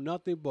don't do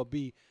nothing but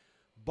be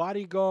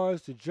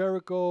bodyguards to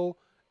Jericho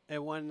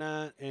and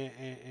whatnot.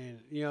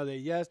 And you know, they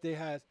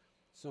had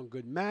some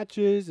good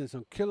matches and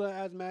some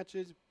killer-ass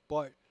matches,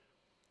 but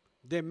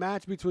their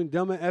match between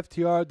them and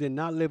FTR did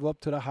not live up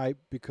to the hype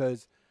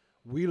because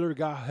Wheeler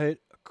got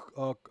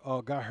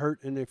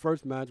hurt in their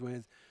first match when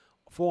his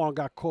forearm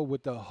got caught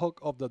with the hook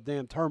of the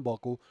damn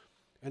turnbuckle,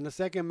 and the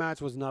second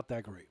match was not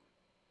that great,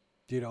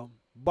 you know.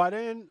 By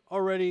then,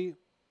 already,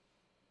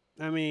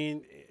 I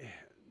mean,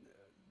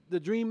 the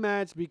dream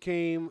match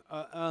became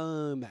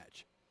a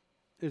match.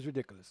 It's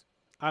ridiculous.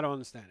 I don't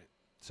understand it.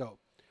 So,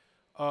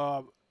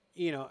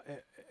 you know,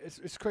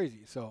 it's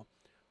crazy. So,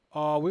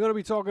 we're going to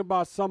be talking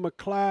about Summer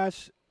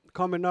Clash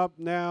coming up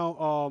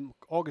now,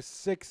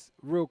 August 6th,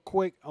 real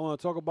quick. I want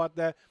to talk about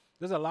that.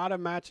 There's a lot of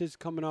matches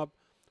coming up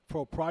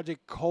for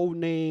Project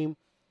Codename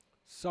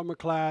Summer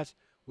Clash.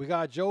 We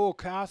got Joe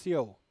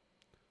Ocasio,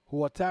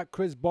 who attacked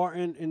Chris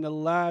Barton in the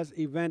last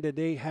event that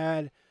they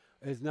had.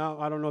 Is now,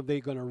 I don't know if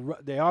they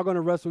are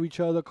gonna wrestle each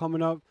other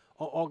coming up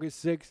on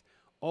August 6th.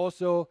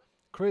 Also,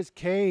 Chris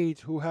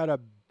Cage, who had a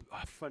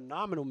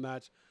phenomenal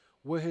match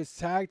with his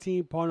tag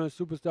team partner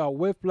Superstar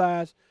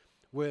Whiplash,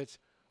 which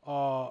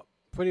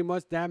pretty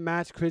much that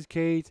match, Chris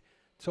Cage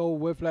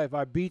told Whiplash, if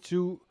I beat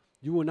you,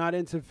 you will not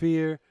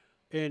interfere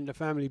in the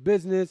family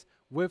business.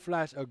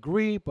 Whiplash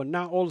agreed, but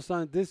now all of a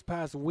sudden this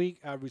past week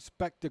at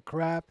Respect the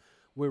Craft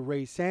with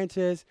Ray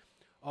Sanchez,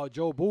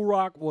 Joe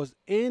Burak was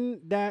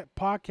in that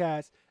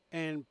podcast,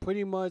 and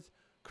pretty much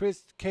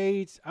Chris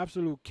Cage,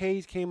 Absolute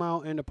Cage, came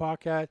out in the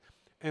podcast,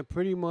 and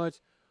pretty much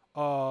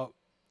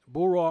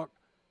Burak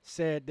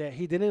said that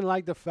he didn't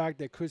like the fact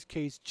that Chris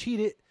Cage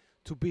cheated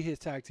to be his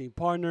tag team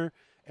partner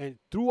and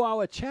threw out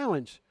a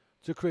challenge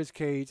to Chris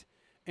Cage.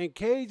 And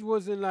Cage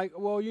wasn't like,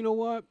 well, you know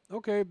what?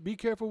 Okay, be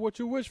careful what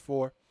you wish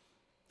for.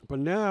 But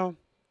now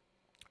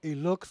it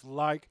looks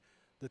like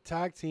the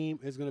tag team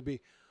is going to be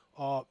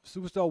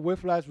Superstar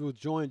Whiplash will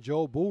join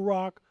Joe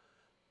Burak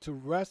to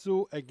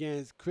wrestle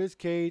against Chris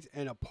Cage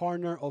and a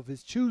partner of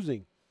his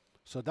choosing.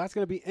 So that's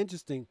going to be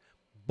interesting.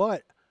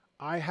 But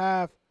I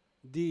have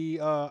the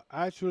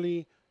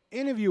actually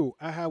interview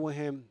I had with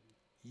him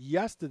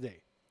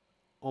yesterday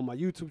on my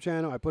YouTube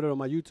channel. I put it on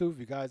my YouTube.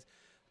 If you guys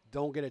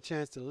don't get a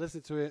chance to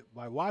listen to it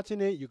by watching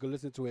it, you can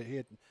listen to it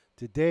here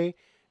today.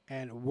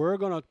 And we're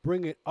going to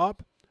bring it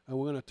up, and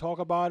we're going to talk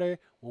about it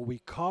when we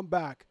come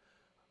back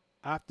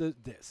after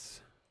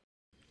this.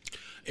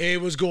 Hey,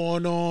 what's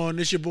going on?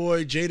 It's your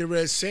boy, Jada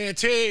Red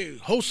Sante,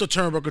 host of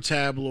Turnbuckle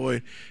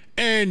Tabloid,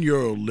 and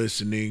you're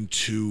listening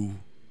to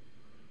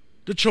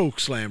the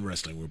Chokeslam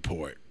Wrestling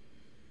Report.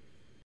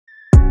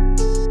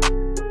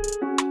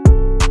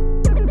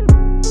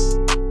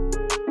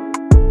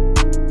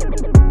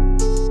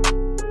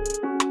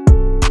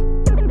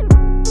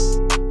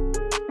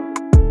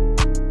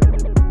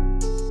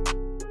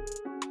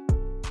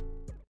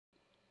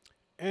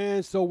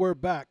 And so we're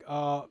back.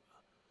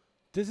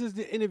 This is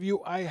the interview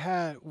I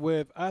had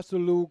with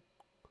Absolute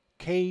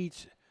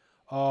Cage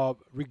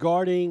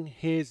regarding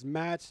his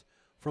match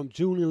from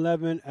June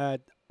 11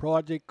 at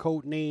Project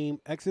Codename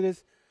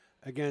Exodus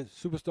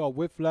against Superstar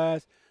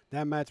Whiplash.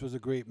 That match was a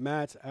great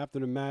match. After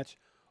the match,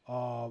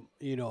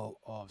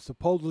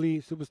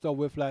 supposedly Superstar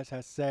Whiplash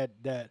has said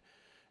that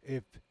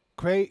if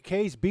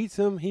Cage beats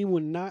him, he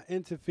will not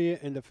interfere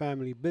in the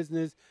family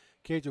business.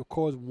 Cage, of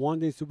course,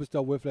 wanted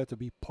Superstar Whiplash to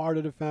be part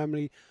of the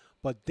family.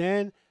 But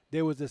then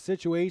there was a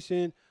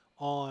situation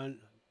on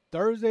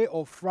Thursday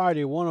or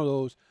Friday, one of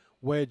those,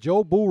 where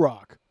Joe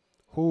Burak,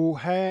 who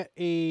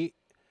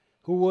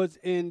was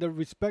in the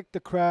Respect the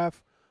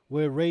Craft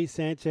with Ray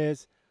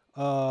Sanchez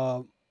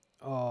podcast,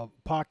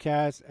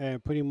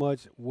 and pretty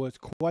much was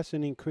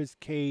questioning Chris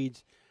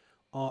Cage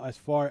as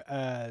far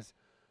as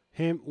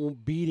him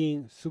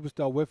beating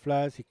Superstar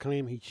Whiplash. He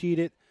claimed he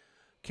cheated.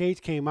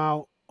 Cage came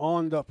out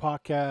on the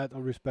podcast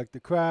on Respect the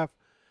Craft,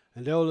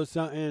 and all of a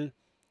sudden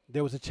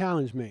there was a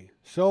challenge made.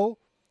 So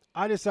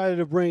I decided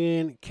to bring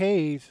in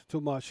Cage to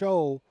my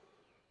show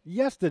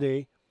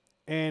yesterday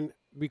and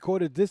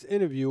recorded this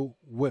interview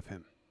with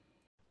him.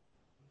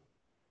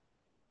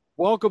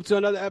 Welcome to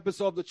another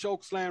episode of the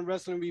Chokeslam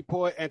Wrestling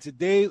Report, and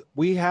today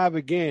we have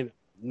again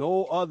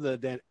no other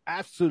than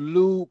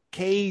Absolute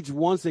Cage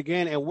once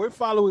again, and we're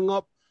following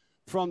up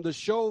from the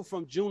show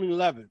from June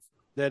 11th,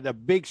 the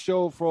big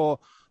show for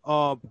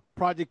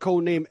Project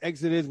Codename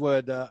Exodus,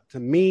 where to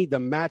me the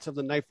match of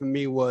the night for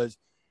me was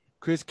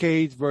Chris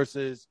Cage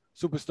versus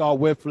Superstar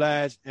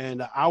Whiplash,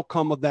 and the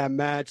outcome of that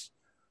match,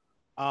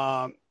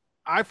 I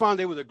found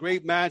it was a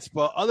great match,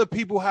 but other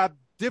people have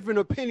different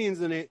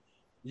opinions in it.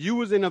 You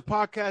was in a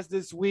podcast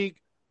this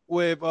week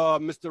with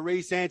Mr.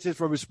 Ray Sanchez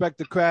for Respect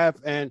the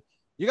Craft, and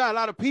you got a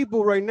lot of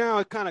people right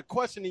now kind of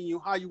questioning you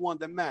how you want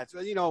the match.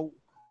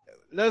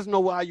 Let us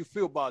know how you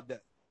feel about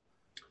that.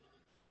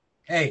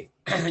 Hey,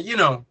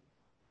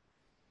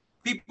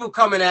 people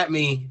coming at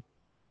me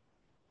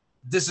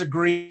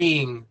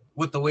disagreeing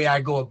with the way I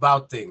go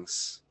about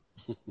things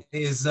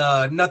is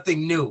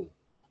nothing new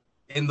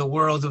in the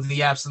world of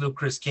the Absolute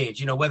Chris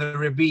Cage.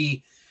 Whether it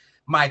be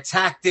my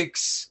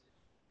tactics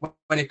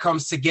when it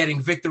comes to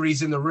getting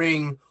victories in the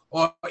ring,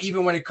 or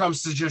even when it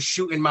comes to just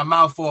shooting my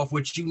mouth off,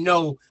 which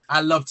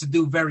I love to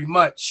do very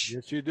much.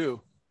 Yes, you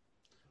do.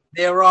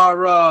 There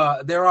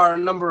are a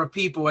number of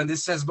people, and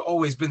this has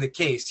always been the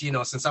case,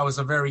 since I was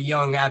a very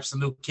young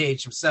Absolute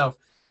Cage himself,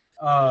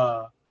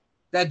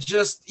 that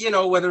just,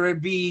 whether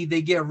it be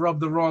they get rubbed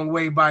the wrong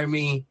way by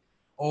me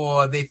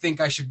or they think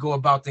I should go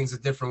about things a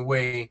different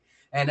way.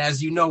 And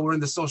as you know, we're in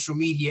the social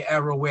media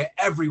era where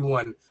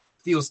everyone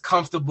feels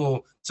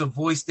comfortable to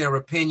voice their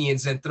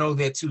opinions and throw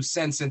their 2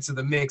 cents into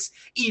the mix,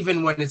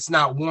 even when it's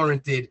not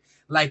warranted.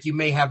 Like you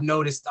may have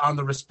noticed on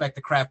the Respect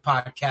the Craft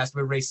podcast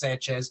with Ray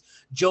Sanchez,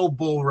 Joe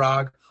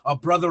Burak, a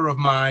brother of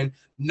mine,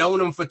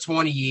 known him for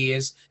 20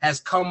 years, has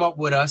come up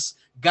with us,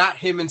 got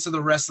him into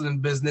the wrestling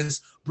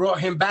business, brought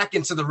him back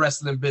into the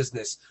wrestling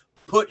business,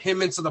 put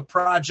him into the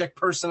project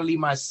personally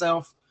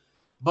myself.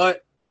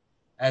 But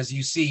as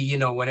you see, you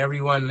know, when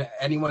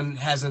anyone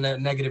has a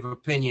negative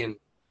opinion,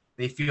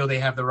 they feel they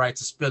have the right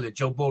to spill it.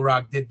 Joe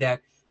Bulrock did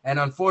that. And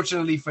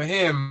unfortunately for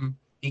him,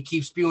 he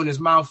keeps spewing his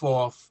mouth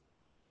off,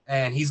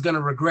 and he's going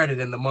to regret it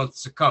in the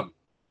months to come.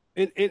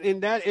 In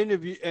that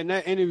interview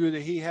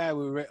that he had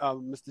with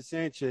Mr.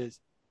 Sanchez,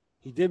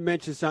 he did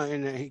mention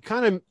something that he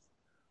kind of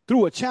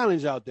threw a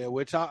challenge out there,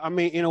 which I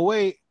mean, in a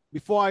way,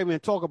 before I even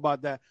talk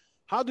about that,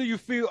 how do you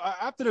feel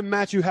after the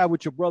match you had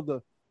with your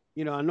brother?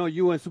 You know, I know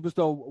you and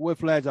Superstar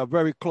Whiplash are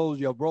very close.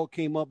 Your bro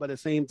came up at the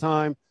same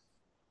time.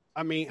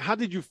 I mean, how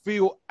did you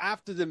feel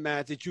after the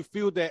match? Did you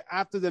feel that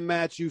after the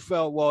match you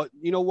felt, well,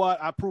 you know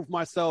what, I proved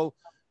myself,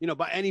 you know,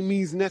 by any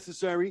means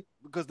necessary,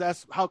 because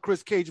that's how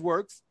Chris Cage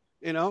works,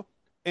 you know?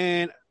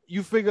 And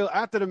you figure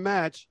after the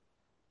match,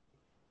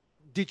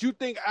 did you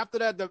think after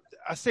that,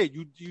 I said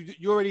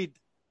you already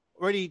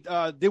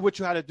did what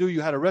you had to do.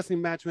 You had a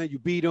wrestling match, man. You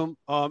beat him,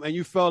 and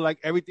you felt like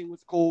everything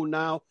was cool.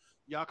 Now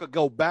y'all could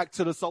go back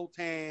to the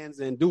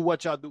Sultans and do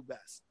what y'all do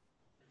best.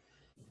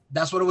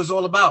 That's what it was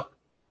all about.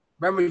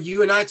 Remember,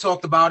 you and I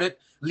talked about it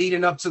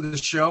leading up to the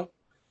show.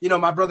 You know,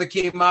 my brother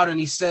came out and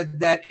he said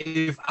that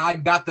if I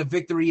got the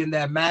victory in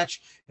that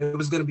match, it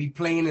was going to be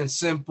plain and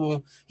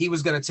simple. He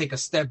was going to take a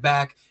step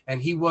back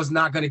and he was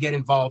not going to get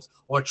involved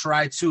or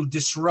try to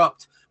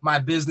disrupt my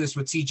business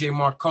with TJ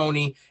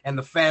Marconi and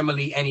the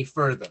family any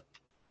further.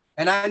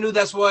 And I knew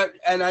that's what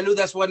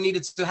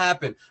needed to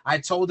happen. I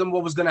told him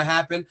what was going to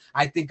happen.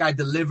 I think I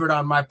delivered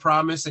on my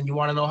promise. And you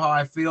want to know how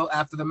I feel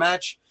after the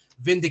match?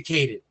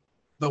 Vindicated.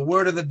 The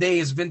word of the day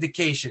is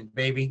vindication,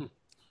 baby.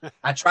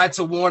 I tried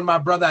to warn my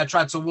brother. I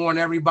tried to warn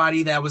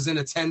everybody that was in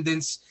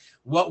attendance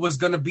what was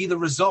going to be the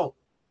result.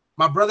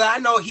 My brother, I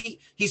know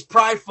he's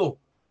prideful.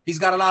 He's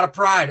got a lot of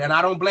pride, and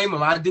I don't blame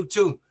him. I do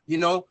too. You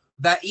know,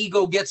 that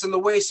ego gets in the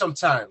way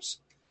sometimes.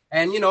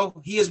 And, you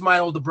know, he is my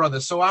older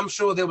brother, so I'm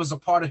sure there was a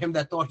part of him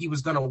that thought he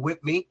was going to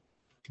whip me.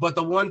 But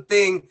the one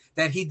thing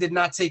that he did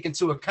not take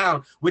into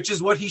account, which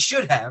is what he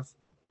should have,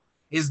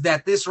 is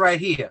that this right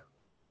here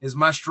is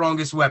my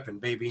strongest weapon,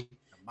 baby.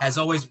 Has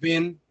always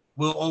been,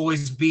 will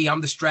always be.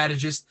 I'm the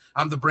strategist.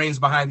 I'm the brains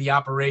behind the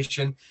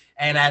operation.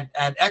 And at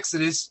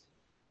Exodus,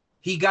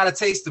 he got a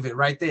taste of it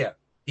right there.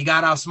 He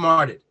got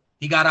outsmarted.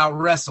 He got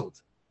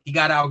out-wrestled. He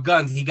got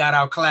outgunned. He got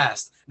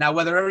outclassed. Now,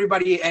 whether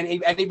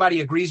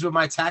anybody agrees with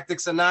my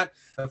tactics or not,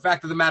 the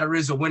fact of the matter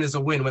is a win is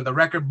a win. When the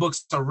record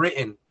books are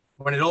written,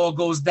 when it all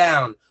goes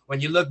down, when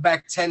you look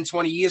back 10,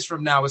 20 years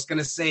from now, it's going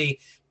to say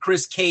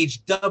Chris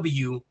Cage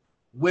W,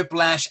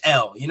 Whiplash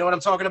L. You know what I'm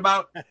talking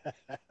about?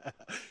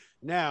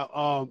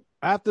 Now,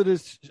 after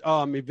this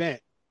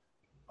event,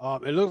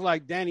 it looks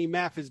like Danny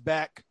Maff is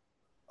back.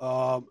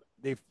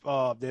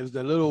 There's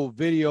the little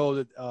video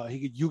that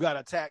you got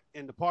attacked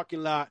in the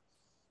parking lot,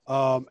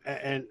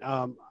 and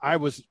I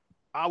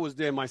was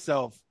there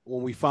myself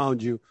when we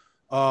found you.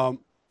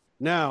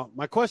 Now,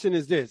 my question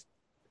is this: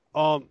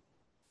 are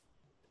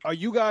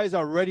you guys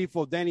ready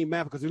for Danny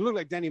Maff? Because it looked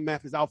like Danny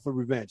Maff is out for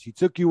revenge. He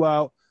took you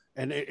out,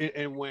 and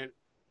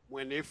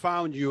when they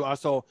found you, I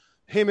saw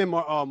him and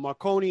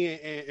Marconi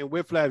and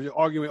Whiplash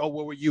arguing. Oh,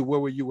 where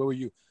were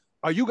you?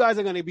 Are you guys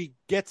going to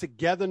get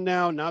together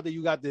now that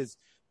you got this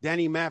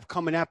Danny Maff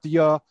coming after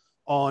you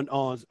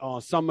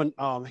on Summer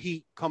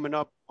Heat coming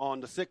up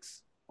on the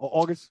 6th of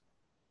August?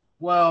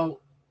 Well,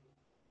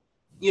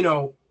 you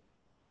know,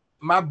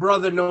 my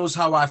brother knows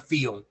how I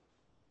feel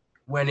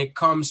when it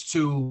comes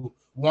to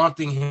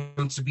wanting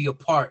him to be a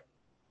part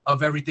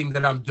of everything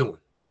that I'm doing.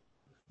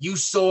 You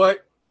saw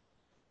it.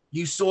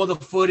 You saw the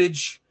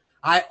footage.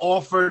 I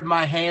offered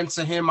my hand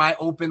to him. I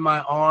opened my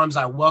arms.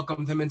 I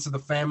welcomed him into the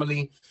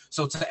family.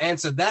 So to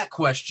answer that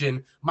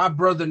question, my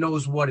brother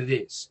knows what it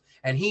is.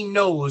 And he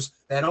knows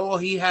that all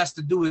he has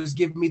to do is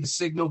give me the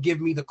signal,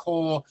 give me the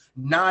call,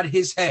 nod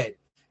his head.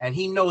 And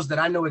he knows that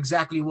I know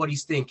exactly what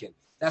he's thinking.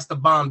 That's the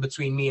bond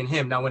between me and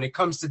him. Now, when it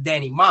comes to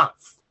Danny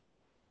Maff,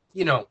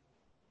 you know,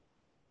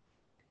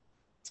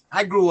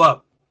 I grew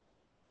up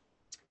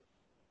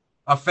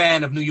a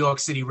fan of New York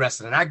City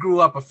wrestling. I grew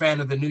up a fan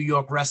of the New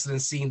York wrestling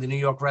scene, the New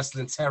York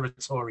wrestling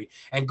territory.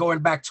 And going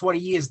back 20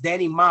 years,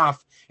 Danny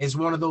Maff is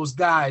one of those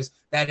guys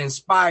that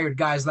inspired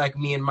guys like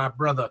me and my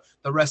brother,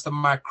 the rest of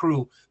my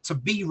crew, to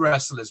be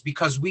wrestlers,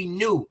 because we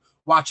knew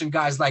watching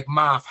guys like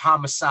Maff,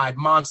 Homicide,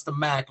 Monster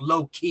Mac,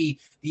 Low Key,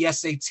 the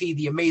SAT,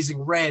 the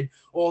Amazing Red,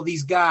 all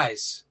these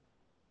guys,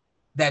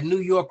 that New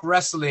York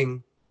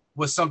wrestling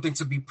was something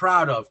to be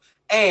proud of.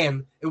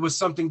 And it was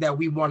something that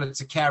we wanted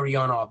to carry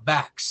on our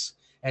backs,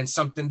 and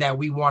something that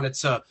we wanted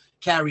to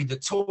carry the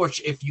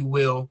torch, if you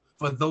will,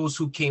 for those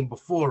who came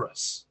before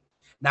us.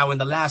 Now, in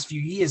the last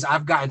few years,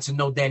 I've gotten to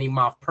know Danny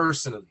Maff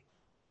personally.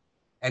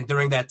 And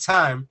during that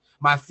time,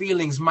 my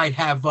feelings might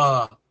have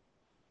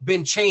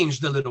been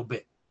changed a little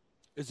bit.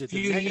 Is it a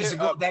few years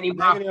ago, Danny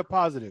Maff, negative or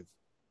positive?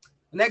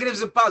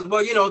 Negatives and positive.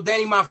 Well, you know,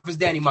 Danny Maff is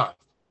Danny Maff.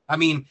 I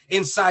mean,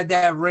 inside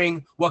that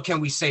ring, what can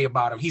we say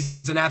about him?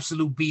 He's an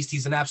absolute beast.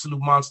 He's an absolute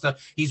monster.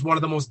 He's one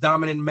of the most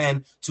dominant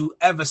men to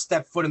ever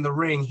step foot in the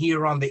ring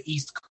here on the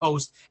East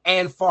Coast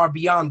and far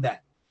beyond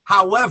that.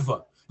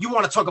 However, you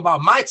want to talk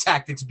about my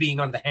tactics being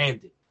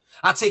underhanded.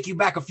 I'll take you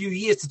back a few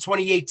years to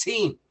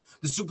 2018.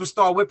 The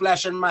Superstar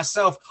Whiplash and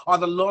myself are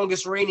the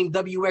longest reigning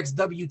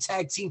WXW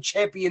Tag Team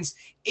Champions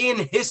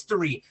in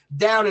history.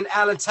 Down in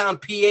Allentown,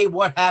 PA,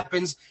 what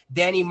happens?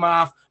 Danny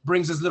Moff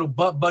brings his little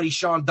butt buddy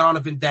Sean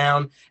Donovan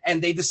down,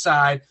 and they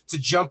decide to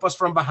jump us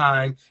from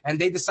behind, and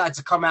they decide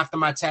to come after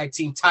my tag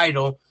team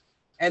title,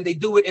 and they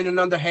do it in an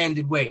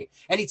underhanded way.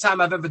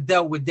 Anytime I've ever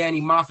dealt with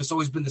Danny Moff, it's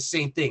always been the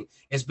same thing.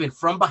 It's been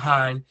from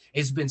behind.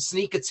 It's been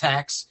sneak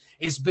attacks.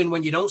 It's been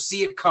when you don't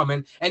see it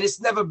coming, and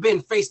it's never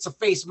been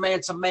face-to-face,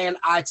 man-to-man,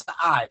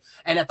 eye-to-eye.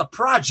 And at the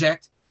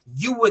project,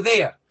 you were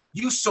there.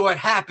 You saw it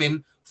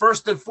happen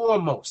first and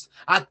foremost.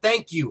 I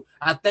thank you.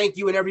 I thank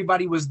you, and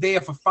everybody was there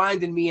for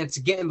finding me and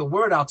to getting the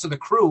word out to the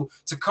crew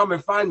to come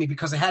and find me,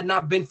 because it had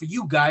not been for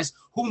you guys,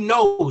 who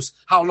knows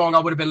how long I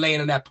would have been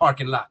laying in that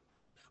parking lot.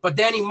 But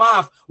Danny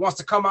Moff wants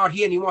to come out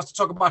here, and he wants to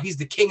talk about he's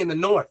the king in the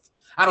North.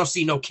 I don't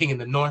see no king in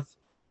the North.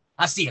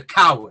 I see a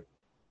coward.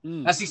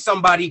 I see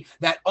somebody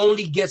that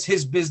only gets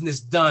his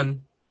business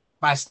done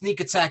by sneak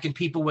attacking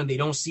people when they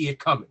don't see it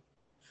coming.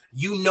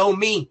 You know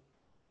me.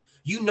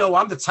 You know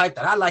I'm the type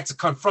that I like to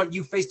confront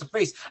you face to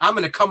face. I'm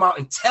going to come out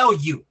and tell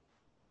you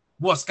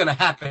what's going to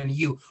happen to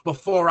you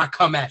before I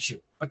come at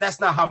you. But that's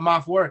not how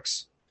Moff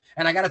works.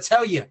 And I got to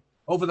tell you,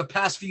 over the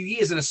past few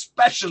years, and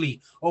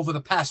especially over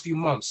the past few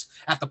months,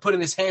 after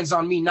putting his hands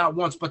on me not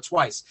once but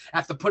twice,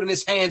 after putting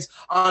his hands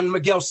on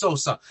Miguel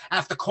Sosa,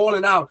 after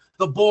calling out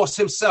the boss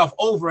himself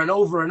over and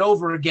over and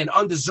over again,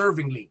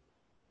 undeservingly,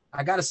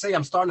 I got to say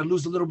I'm starting to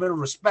lose a little bit of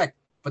respect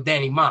for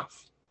Danny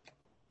Moff.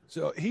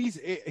 So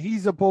he's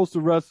supposed to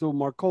wrestle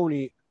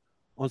Marconi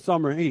on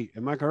Summer Heat.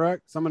 Am I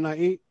correct? Summer Night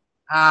Heat?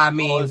 I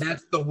mean,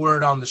 that's the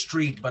word on the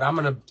street, but I'm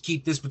going to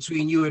keep this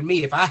between you and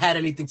me. If I had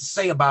anything to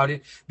say about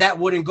it, that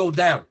wouldn't go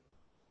down.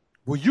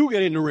 Will you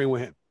get in the ring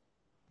with him?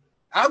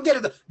 I'll get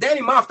it.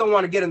 Danny Moff don't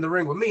want to get in the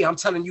ring with me. I'm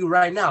telling you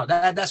right now.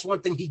 That's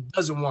one thing he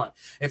doesn't want.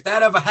 If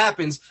that ever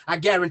happens, I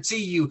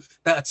guarantee you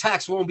the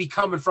attacks won't be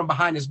coming from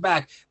behind his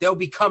back. They'll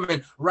be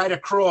coming right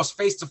across,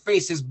 face to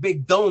face, his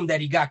big dome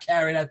that he got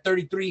carrying, that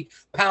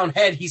 33-pound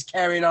head he's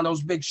carrying on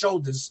those big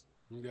shoulders.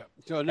 Yeah.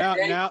 So now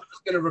he's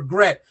going to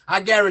regret.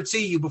 I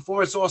guarantee you,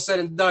 before it's all said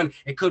and done,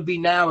 it could be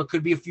now, it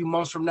could be a few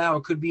months from now,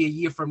 it could be a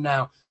year from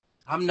now.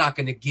 I'm not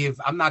going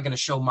to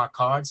show my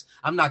cards.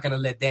 I'm not going to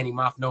let Danny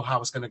Moff know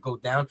how it's going to go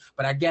down.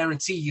 But I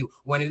guarantee you,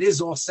 when it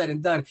is all said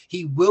and done,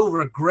 he will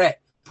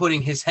regret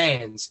putting his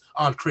hands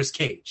on Chris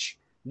Cage.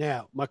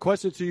 Now, my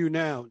question to you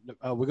now,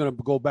 we're going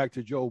to go back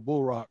to Joe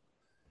Bullrock.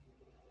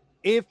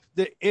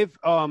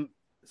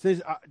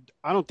 Since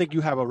I don't think you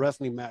have a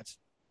wrestling match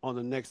on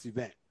the next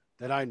event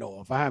that I know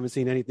of. I haven't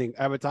seen anything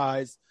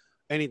advertised,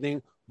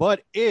 anything.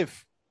 But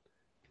if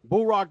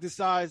Bullrock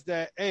decides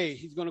that, hey,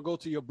 he's going to go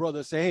to your brother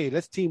and say, hey,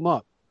 let's team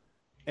up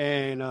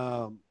and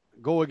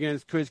go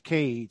against Chris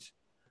Cage,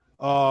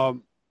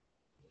 will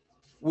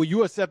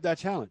you accept that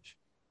challenge?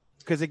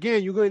 Because,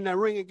 again, you go in that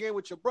ring again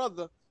with your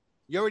brother.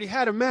 You already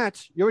had a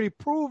match. You already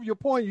proved your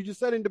point. You just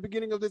said in the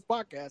beginning of this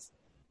podcast,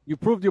 you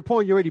proved your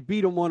point. You already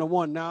beat him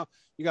one-on-one. Now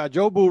you got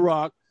Joe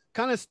Bullrock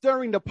kind of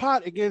stirring the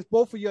pot against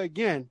both of you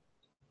again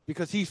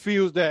because he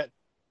feels that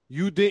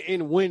you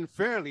didn't win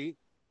fairly.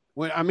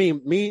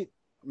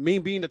 Me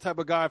being the type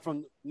of guy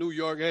from New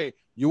York, hey,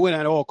 you win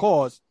at all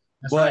costs.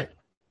 That's but right.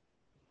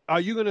 Are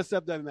you going to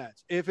accept that match?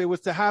 If it was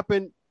to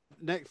happen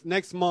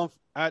next month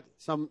at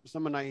Summer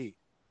Night Heat?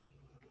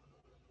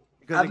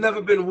 I've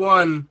never been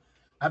one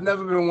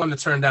to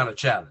turn down a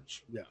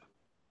challenge. Yeah.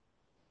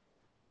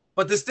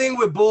 But this thing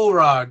with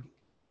Bullrock,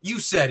 you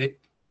said it,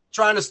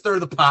 trying to stir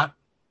the pot,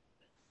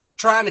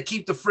 trying to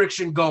keep the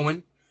friction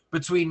going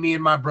between me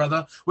and my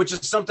brother, which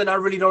is something I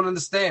really don't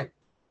understand.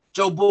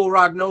 Joe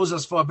Bullrock knows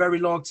us for a very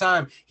long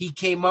time. He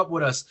came up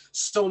with us.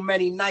 So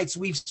many nights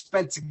we've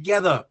spent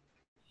together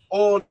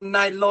all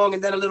night long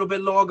and then a little bit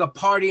longer,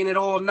 partying it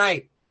all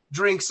night,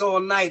 drinks all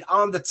night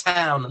on the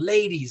town,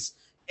 ladies.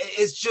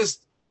 It's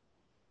just,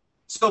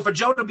 so for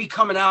Joe to be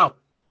coming out,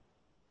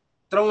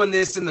 throwing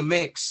this in the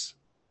mix,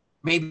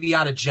 maybe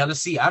out of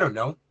jealousy, I don't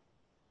know.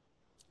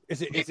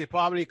 Is it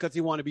probably because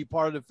he wanted to be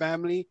part of the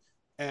family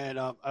and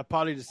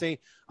probably the same?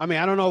 I mean,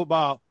 I don't know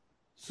about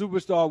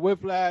Superstar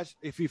Whiplash,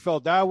 if he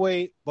felt that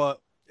way,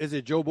 but is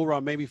it Joe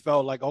Bullrock maybe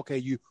felt like, okay,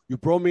 you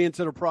brought me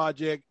into the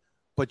project,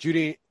 but you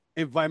didn't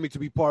invite me to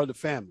be part of the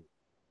family?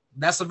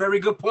 That's a very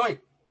good point.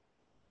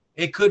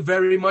 It could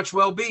very much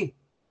well be.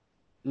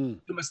 The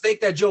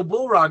mistake that Joe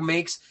Bullrock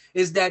makes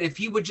is that if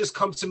he would just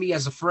come to me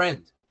as a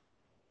friend,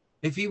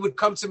 if he would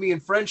come to me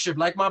in friendship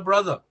like my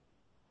brother,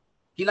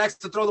 he likes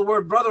to throw the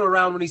word brother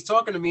around when he's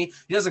talking to me.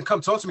 He doesn't come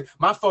talk to me.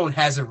 My phone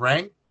hasn't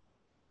rang.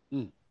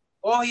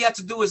 All he had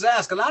to do is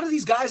ask. A lot of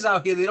these guys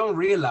out here, they don't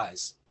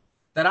realize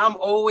that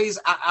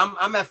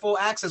I'm at full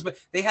access, but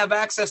they have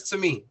access to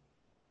me.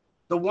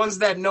 The ones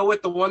that know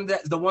it, the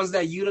ones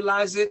that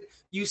utilize it,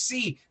 you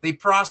see, they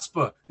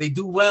prosper, they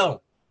do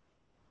well.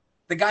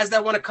 The guys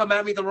that want to come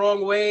at me the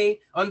wrong way,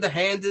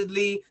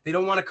 underhandedly, they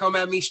don't want to come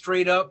at me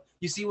straight up.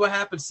 You see what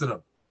happens to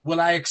them. Will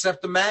I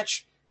accept the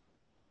match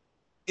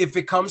if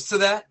it comes to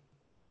that?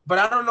 but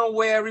I don't know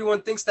where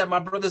everyone thinks that my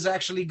brother's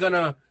actually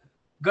gonna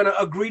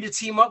agree to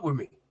team up with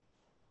me.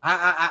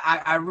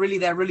 I really,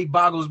 that really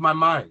boggles my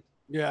mind.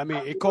 Yeah, I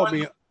mean, it caught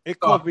me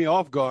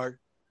off guard.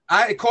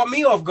 It caught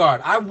me off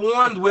guard. I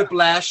warned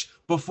Whiplash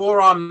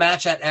before our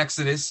match at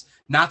Exodus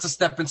not to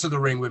step into the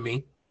ring with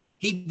me.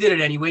 He did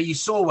it anyway. You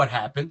saw what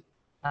happened.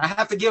 I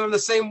have to give him the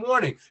same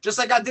warning, just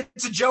like I did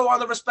to Joe on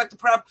the Respect the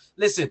Prep.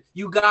 Listen,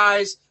 you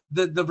guys,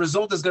 the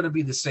result is going to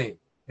be the same.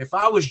 If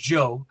I was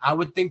Joe, I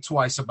would think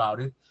twice about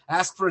it.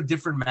 Ask for a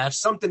different match,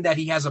 something that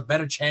he has a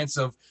better chance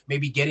of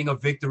maybe getting a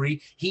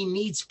victory. He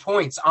needs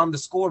points on the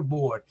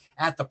scoreboard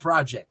at the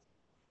project.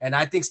 And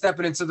I think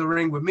stepping into the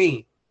ring with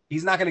me,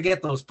 he's not going to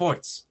get those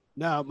points.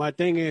 Now, my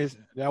thing is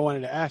that I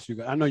wanted to ask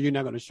you. I know you're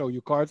not going to show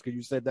your cards because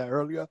you said that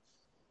earlier.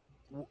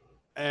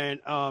 And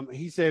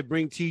he said,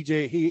 bring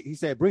TJ. He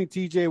said, bring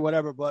TJ,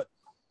 whatever. But,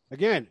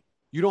 again,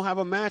 you don't have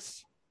a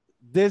match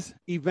this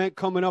event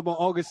coming up on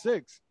August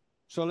 6th.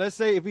 So let's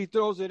say if he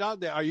throws it out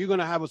there, are you going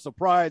to have a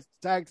surprise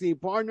tag team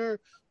partner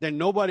that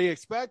nobody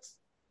expects?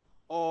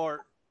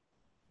 Or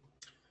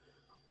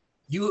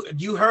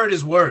you heard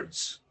his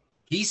words.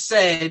 He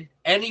said,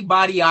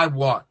 anybody I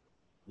want.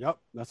 Yep,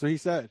 that's what he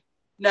said.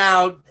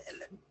 Now,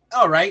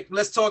 all right,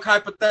 let's talk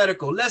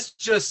hypothetical. Let's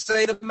just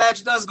say the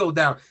match does go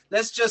down.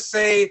 Let's just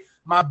say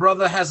my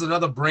brother has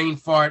another brain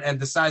fart and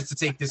decides to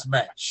take this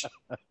match.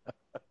 Yeah.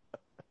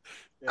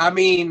 I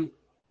mean,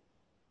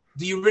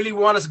 do you really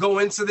want us to go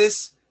into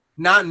this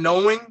not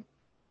knowing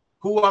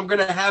who I'm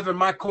going to have in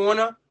my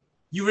corner?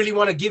 You really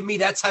want to give me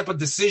that type of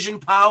decision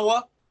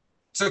power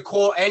to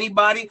call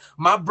anybody?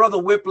 My brother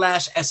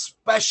Whiplash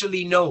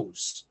especially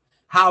knows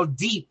how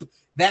deep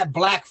that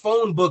black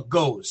phone book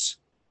goes.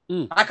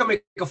 I can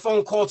make a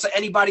phone call to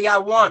anybody I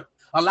want.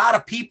 A lot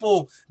of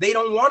people, they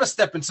don't want to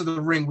step into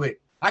the ring with.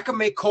 I can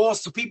make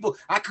calls to people.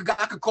 I could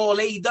call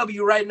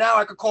AEW right now.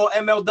 I could call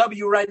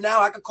MLW right now.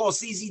 I could call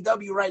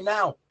CZW right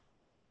now.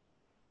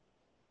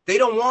 They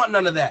don't want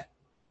none of that.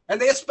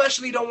 And they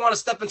especially don't want to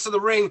step into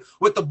the ring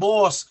with the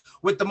boss,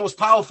 with the most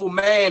powerful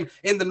man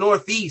in the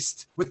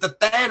Northeast, with the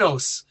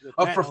Thanos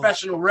of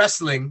professional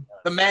wrestling,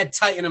 the Mad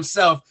Titan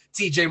himself,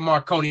 TJ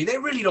Marconi. They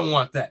really don't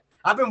want that.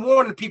 I've been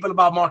warning people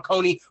about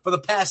Marconi for the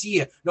past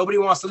year. Nobody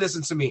wants to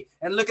listen to me.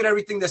 And look at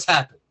everything that's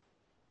happened.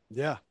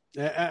 Yeah.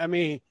 I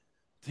mean,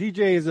 TJ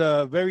is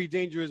a very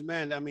dangerous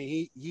man. I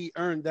mean, he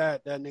earned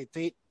that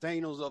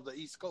Thanos of the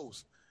East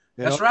Coast.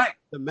 That's right.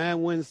 The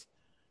man wins,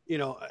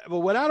 But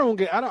what I don't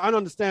get, I don't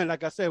understand.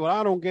 Like I said, what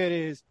I don't get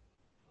is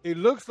it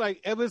looks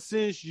like ever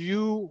since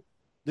you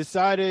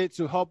decided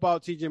to help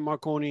out TJ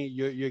Marconi,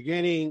 you're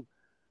getting,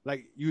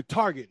 like, you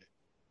targeted.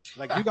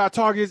 Like, you got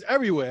targets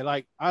everywhere.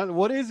 Like,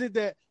 what is it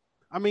that,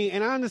 I mean,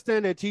 and I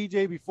understand that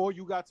TJ, before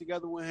you got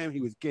together with him, he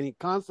was getting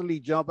constantly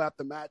jump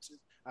after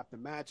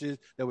matches.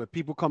 There were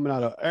people coming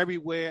out of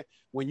everywhere.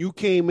 When you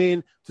came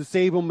in to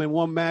save him in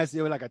one match,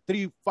 there were like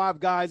 3-5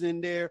 guys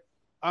in there.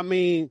 I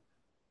mean,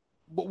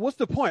 but what's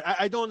the point?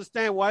 I don't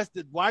understand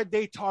why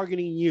they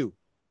targeting you.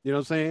 You know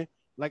what I'm saying?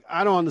 Like,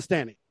 I don't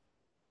understand it.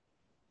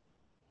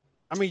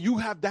 I mean, you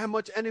have that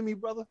much enemy,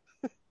 brother?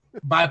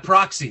 By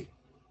proxy.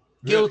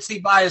 Guilty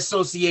by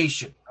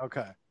association.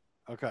 Okay.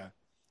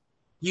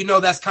 You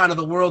know that's kind of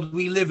the world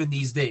we live in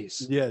these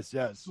days. Yes.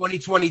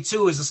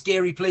 2022 is a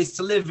scary place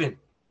to live in.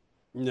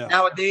 Yeah.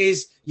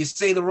 Nowadays, you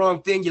say the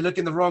wrong thing, you look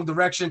in the wrong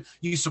direction,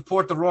 you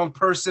support the wrong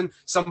person,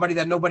 somebody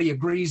that nobody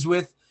agrees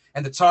with,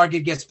 and the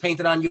target gets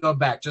painted on your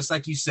back, just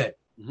like you said.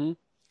 Mm-hmm.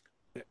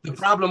 The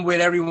problem with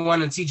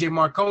everyone and TJ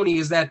Marconi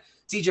is that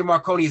TJ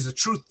Marconi is a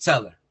truth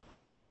teller.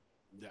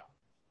 Yeah.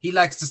 He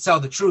likes to tell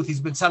the truth.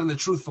 He's been telling the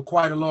truth for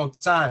quite a long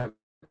time.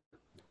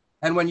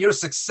 And when you're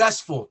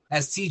successful,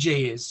 as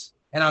TJ is,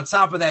 and on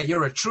top of that,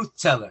 you're a truth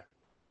teller,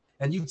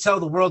 and you tell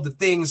the world the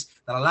things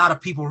that a lot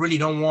of people really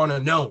don't want to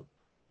know,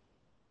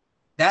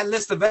 that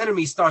list of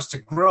enemies starts to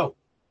grow.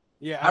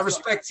 Yeah, I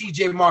respect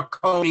TJ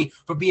Marconi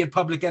for being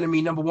public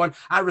enemy number one.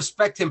 I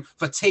respect him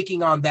for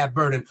taking on that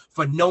burden,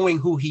 for knowing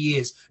who he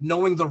is,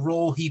 knowing the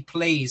role he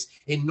plays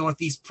in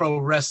Northeast Pro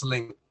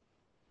Wrestling,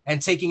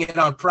 and taking it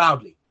on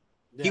proudly.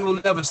 Yeah. He will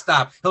never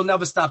stop. He'll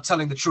never stop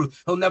telling the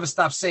truth. He'll never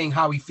stop saying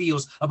how he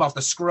feels about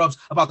the scrubs,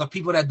 about the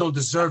people that don't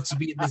deserve to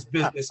be in this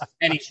business.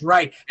 And he's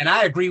right. And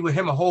I agree with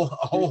him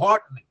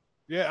wholeheartedly.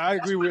 Yeah, I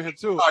agree with him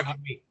too.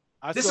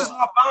 This is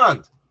our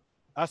bond.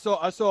 I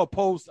saw a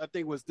post, I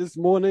think it was this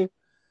morning.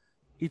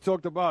 He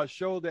talked about a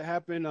show that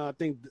happened, I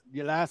think,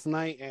 last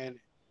night, and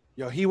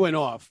he went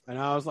off. And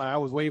I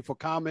was waiting for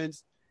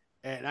comments,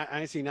 and I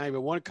didn't see not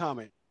even one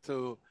comment.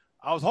 So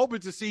I was hoping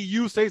to see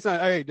you say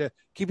something. Hey,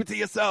 keep it to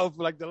yourself,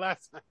 like the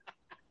last time.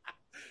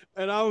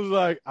 And I was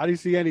like, I didn't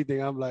see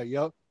anything. I'm like,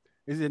 yo,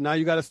 he said, now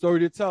you got a story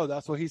to tell.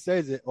 That's what he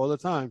says it all the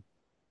time.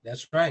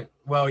 That's right.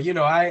 Well,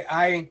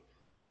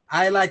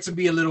 I like to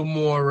be a little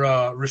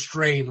more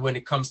restrained when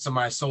it comes to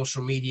my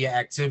social media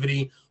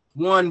activity.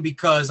 One,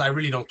 because I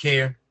really don't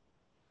care.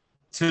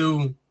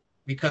 Two,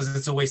 because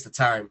it's a waste of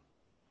time.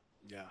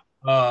 Yeah.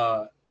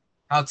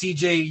 How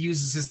TJ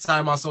uses his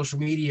time on social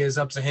media is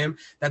up to him.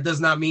 That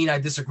does not mean I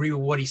disagree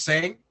with what he's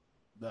saying.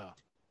 No.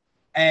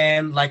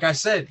 And like I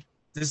said,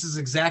 This is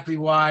exactly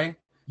why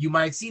you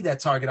might see that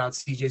target on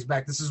TJ's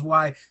back. This is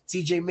why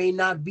TJ may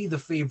not be the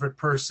favorite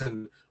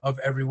person of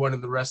everyone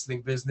in the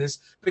wrestling business,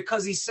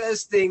 because he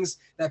says things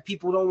that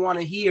people don't want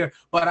to hear.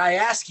 But I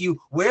ask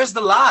you, where's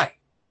the lie?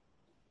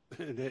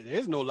 There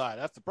is no lie.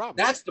 That's the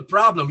problem. That's the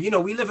problem. You know,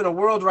 we live in a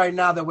world right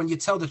now that when you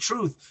tell the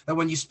truth, that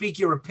when you speak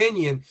your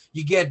opinion,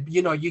 you get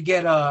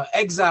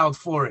exiled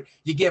for it.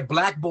 You get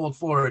blackballed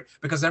for it,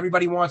 because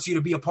everybody wants you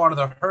to be a part of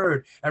the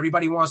herd.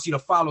 Everybody wants you to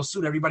follow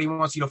suit. Everybody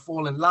wants you to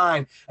fall in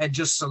line and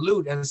just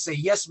salute and say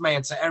yes,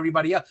 man, to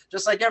everybody else,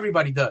 just like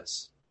everybody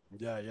does.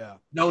 Yeah.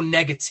 No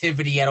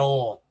negativity at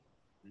all.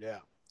 Yeah.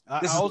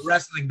 This is the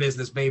wrestling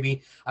business,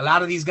 baby. A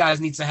lot of these guys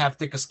need to have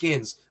thicker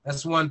skins.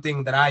 That's one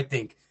thing that I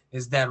think.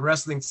 Is that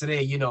wrestling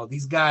today, you know,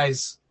 these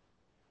guys,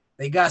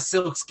 they got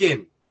silk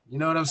skin. You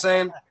know what I'm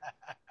saying?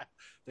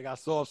 They got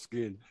soft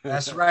skin.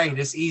 That's right.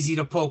 It's easy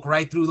to poke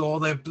right through all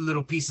the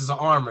little pieces of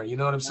armor. You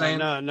know what I'm saying?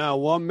 No.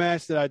 One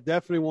match that I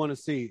definitely want to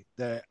see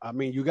that, I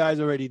mean, you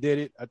guys already did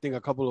it, I think a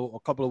couple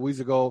of weeks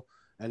ago,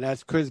 and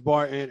that's Chris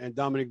Barton and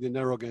Dominic De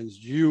Niro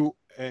against you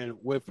and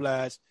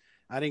Whiplash.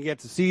 I didn't get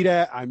to see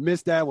that. I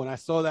missed that. When I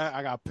saw that,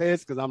 I got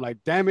pissed because I'm like,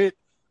 damn it,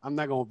 I'm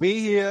not going to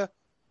be here.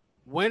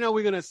 When are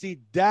we going to see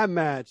that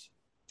match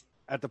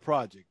at the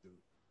project, dude?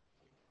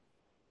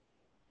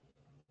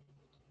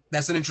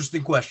 That's an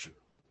interesting question.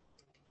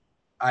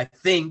 I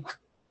think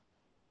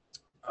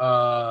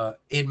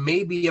it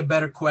may be a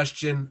better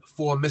question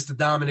for Mr.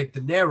 Dominic De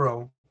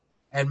Niro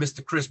and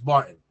Mr. Chris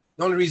Barton.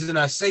 The only reason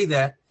I say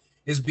that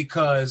is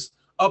because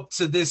up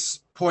to this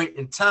point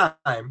in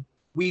time,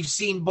 we've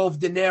seen both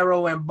De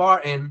Niro and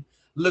Barton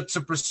look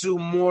to pursue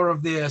more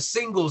of their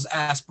singles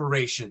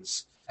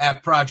aspirations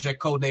at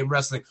Project Codename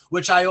Wrestling,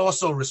 which I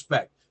also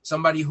respect.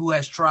 Somebody who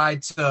has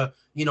tried to,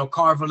 you know,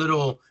 carve a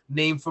little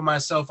name for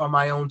myself on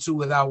my own too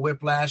without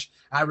Whiplash.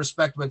 I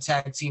respect when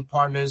tag team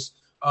partners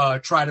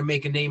try to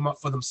make a name up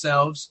for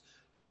themselves.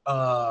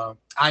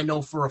 I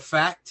know for a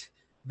fact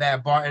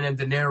that Barton and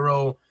De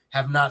Niro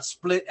have not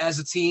split as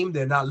a team.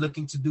 They're not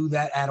looking to do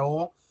that at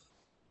all.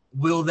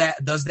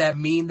 Does that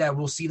mean that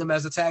we'll see them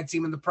as a tag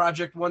team in the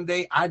project one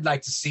day? I'd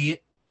like to see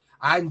it.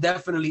 I'm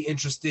definitely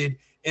interested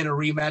in a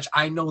rematch.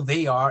 I know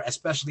they are,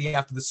 especially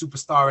after the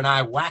Superstar and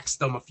I waxed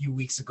them a few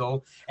weeks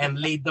ago and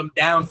laid them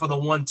down for the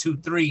 1, 2,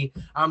 3.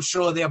 I'm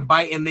sure they're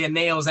biting their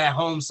nails at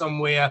home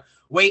somewhere,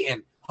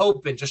 waiting,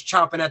 hoping, just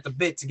chomping at the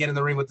bit to get in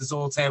the ring with the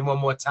Zoltan one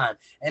more time.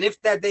 And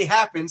if that day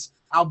happens,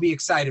 I'll be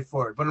excited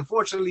for it. But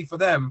unfortunately for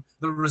them,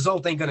 the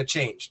result ain't going to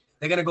change.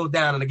 They're going to go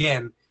down and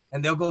again,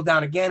 and they'll go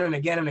down again and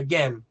again and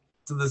again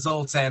to the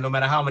Zoltan, no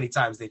matter how many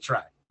times they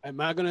try. Am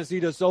I going to see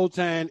the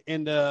Zoltan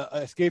in the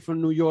Escape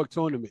from New York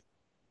tournament?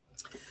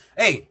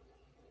 Hey,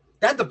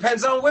 that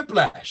depends on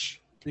Whiplash.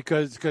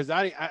 Because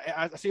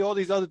I see all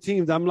these other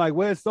teams. I'm like,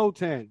 where's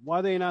Zoltan? Why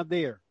are they not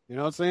there? You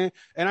know what I'm saying?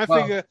 And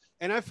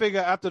I figure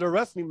after the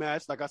wrestling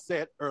match, like I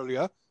said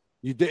earlier,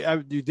 you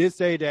did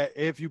say that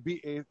if you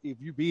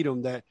beat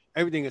them, that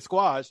everything is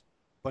squashed.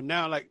 But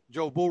now, like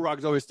Joe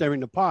Bullrock's always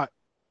stirring the pot,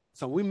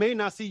 so we may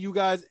not see you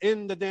guys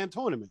in the damn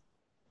tournament.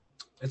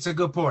 It's a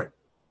good point.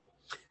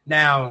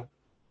 Now,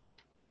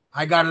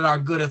 I got it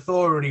on good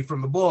authority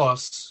from the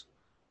boss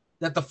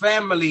that the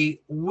family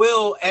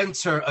will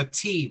enter a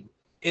team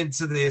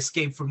into the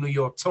Escape from New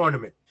York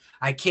tournament.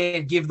 I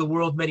can't give the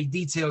world many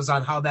details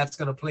on how that's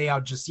going to play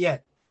out just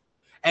yet.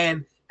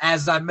 And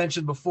as I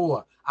mentioned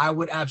before, I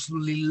would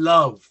absolutely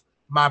love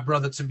my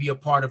brother to be a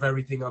part of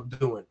everything I'm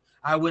doing.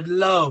 I would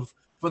love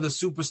for the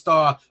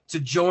Superstar to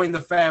join the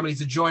family,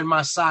 to join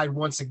my side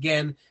once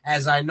again,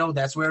 as I know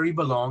that's where he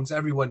belongs.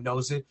 Everyone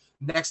knows it.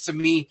 Next to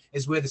me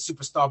is where the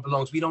Superstar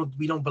belongs. We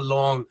don't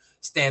belong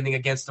standing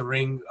against the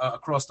ring,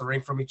 across the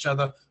ring from each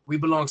other. We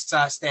belong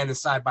standing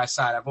side by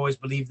side. I've always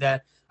believed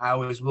that. I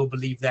always will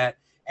believe that.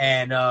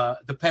 And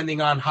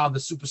depending on how the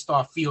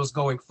Superstar feels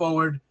going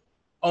forward,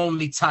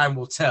 only time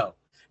will tell.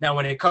 Now,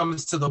 when it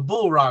comes to the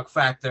Bull Rock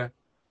factor,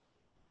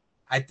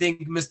 I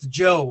think Mr.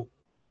 Joe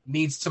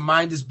needs to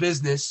mind his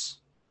business.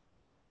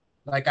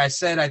 Like I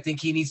said, I think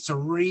he needs to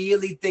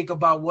really think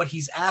about what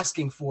he's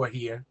asking for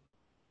here,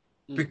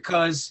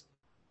 because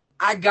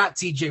I got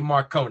TJ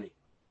Marconi.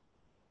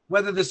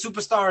 Whether the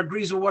Superstar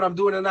agrees with what I'm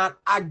doing or not,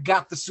 I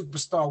got the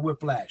Superstar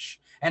Whiplash.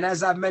 And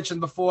as I've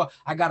mentioned before,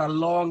 I got a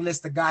long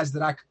list of guys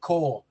that I could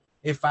call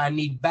if I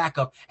need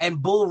backup. And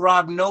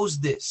Bullrog knows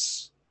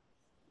this.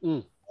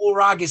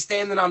 Bullrog is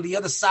standing on the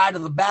other side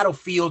of the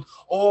battlefield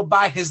all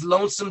by his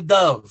lonesome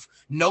dove.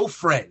 No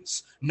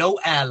friends, no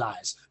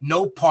allies,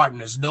 no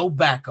partners, no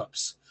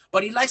backups.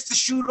 But he likes to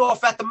shoot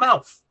off at the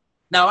mouth.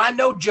 Now, I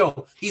know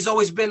Joe. He's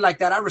always been like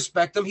that. I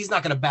respect him. He's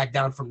not going to back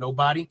down from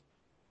nobody.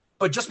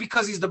 But just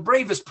because he's the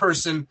bravest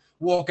person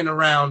walking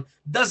around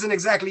doesn't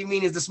exactly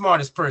mean he's the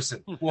smartest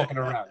person walking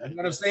around. You know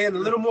what I'm saying? A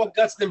little more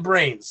guts than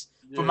brains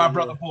for my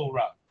brother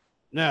Bullrog.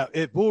 Now,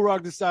 if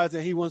Bullrock decides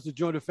that he wants to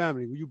join the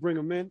family, will you bring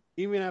him in?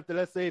 Even after,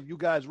 let's say, if you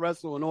guys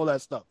wrestle and all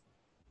that stuff.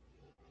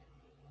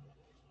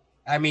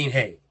 I mean,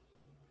 hey,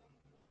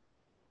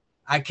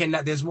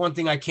 there's one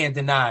thing I can't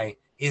deny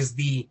is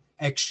the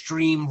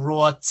extreme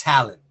raw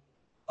talent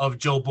of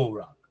Joe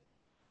Bullrock.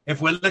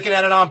 If we're looking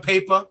at it on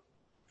paper,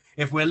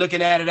 if we're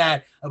looking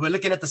at we're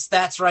looking at the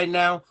stats right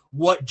now,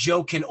 what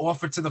Joe can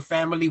offer to the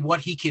family,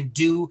 what he can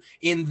do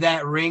in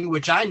that ring,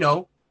 which I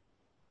know,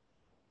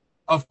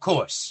 of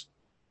course.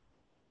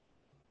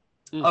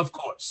 Of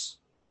course.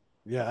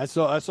 Yeah, I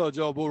saw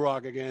Joe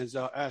Bullock against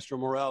Astro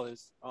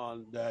Morales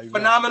on that event.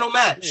 Phenomenal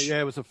match.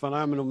 Yeah, it was a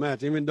phenomenal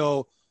match. Even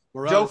though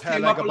Joe Morales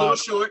came up a little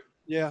short.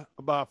 Yeah,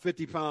 about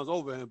 50 pounds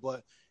over him,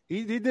 but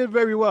he did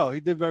very well. He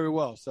did very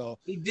well. So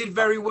he did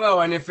very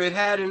well. And if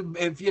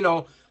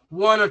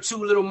one or two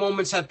little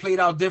moments had played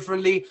out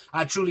differently,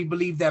 I truly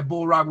believe that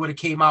Bulldog would have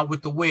came out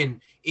with the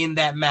win in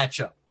that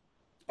matchup.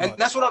 And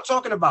that's what I'm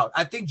talking about.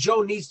 I think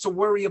Joe needs to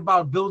worry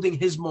about building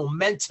his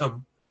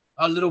momentum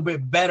a little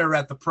bit better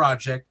at the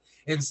project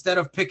instead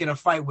of picking a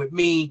fight with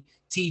me,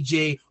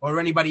 TJ, or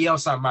anybody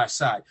else on my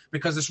side,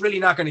 because it's really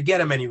not going to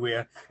get him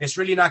anywhere. It's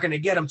really not going to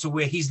get him to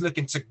where he's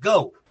looking to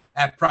go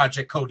at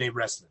Project Codename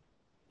Wrestling.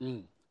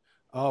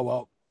 Oh,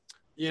 well,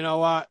 you know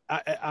what?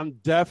 I'm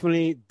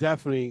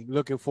definitely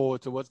looking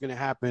forward to what's going to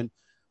happen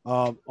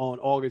on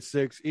August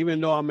 6th, even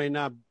though I may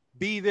not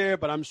be there,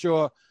 but I'm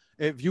sure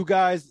if you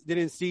guys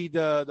didn't see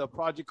the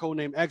Project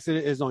Codename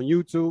Exodus is on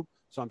YouTube,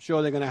 so I'm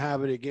sure they're going to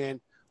have it again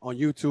on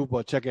YouTube,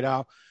 or check it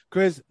out.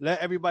 Chris, let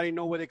everybody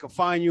know where they can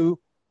find you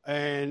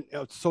and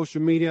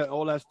social media,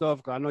 all that stuff,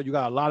 because I know you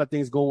got a lot of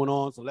things going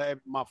on, so let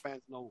my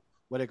fans know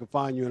where they can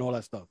find you and all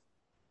that stuff.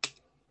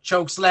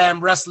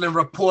 Chokeslam Wrestling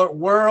Report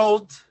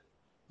World.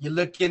 You're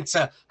looking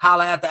to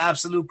holler at the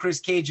absolute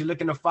Chris Cage. You're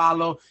looking to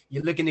follow.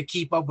 You're looking to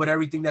keep up with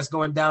everything that's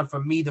going down for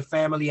me, the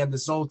family, and the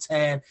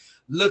Zoltan.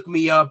 Look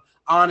me up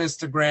on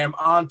Instagram,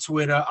 on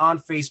Twitter, on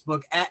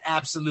Facebook at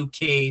Absolute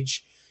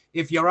Cage.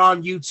 If you're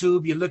on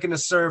YouTube, you're looking to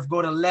serve,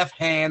 go to Left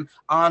Hand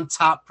on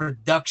Top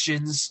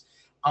Productions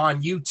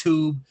on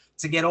YouTube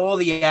to get all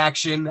the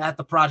action at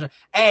the project.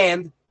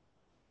 And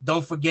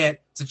don't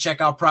forget to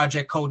check out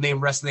Project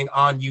Codename Wrestling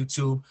on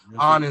YouTube,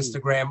 on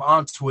Instagram,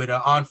 on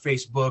Twitter, on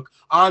Facebook,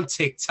 on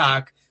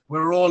TikTok.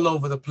 We're all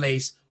over the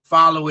place.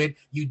 Follow it.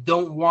 You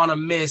don't want to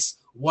miss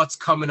what's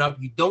coming up.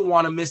 You don't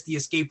want to miss the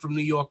Escape from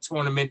New York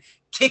tournament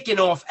kicking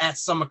off at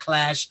Summer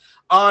Clash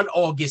on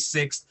August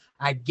 6th.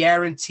 I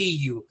guarantee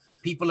you,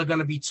 people are going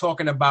to be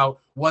talking about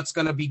what's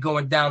going to be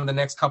going down in the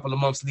next couple of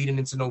months leading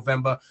into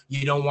November.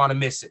 You don't want to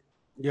miss it.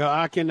 Yeah,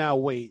 I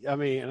cannot wait. I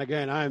mean, and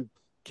again, I'm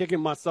kicking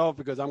myself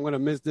because I'm going to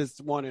miss this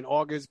one in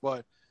August,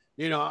 but,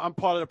 you know, I'm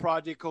part of the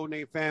Project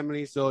Codename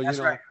family. So, That's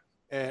right.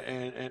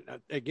 And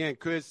again,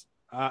 Chris,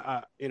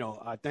 I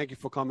thank you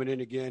for coming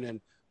in again.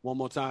 And one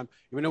more time,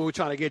 even though we're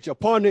trying to get your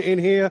partner in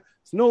here,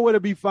 it's nowhere to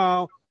be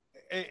found.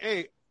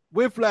 Hey,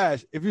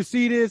 Whiplash, if you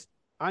see this,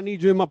 I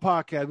need you in my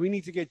podcast. We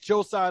need to get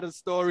your side of the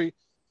story.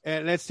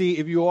 And let's see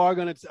if you are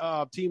going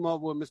to team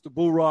up with Mr.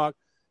 Bulldog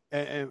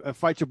and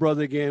fight your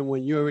brother again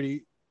when you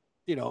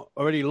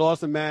already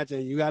lost a match,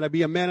 and you got to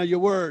be a man of your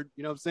word.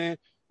 You know what I'm saying?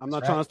 I'm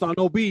not trying to start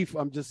no beef.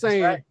 I'm just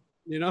saying,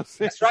 you know what I'm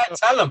saying? That's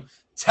right.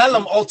 Tell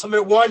them,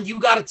 Ultimate One. You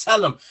got to tell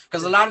them,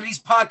 because a lot of these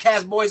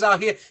podcast boys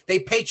out here, they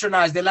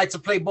patronize. They like to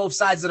play both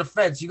sides of the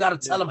fence. You got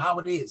to tell them how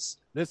it is.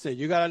 Listen,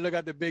 you got to look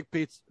at the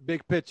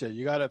big picture.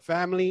 You got a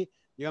family.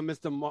 You got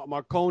Mr.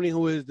 Marconi,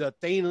 who is the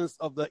Thanos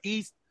of the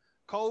East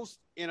Coast.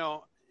 You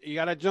know, you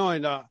got to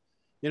join. I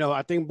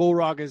think Bull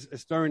Rock is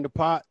stirring the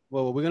pot.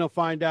 Well, we're going to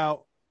find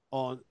out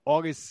on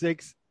August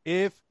 6th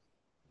if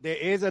there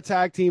is a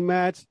tag team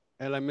match.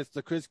 And like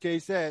Mr. Chris K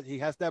said, he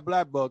has that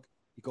black book.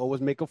 You can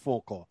always make a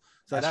phone call.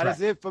 So that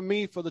is it for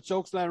me for the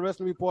Chokeslam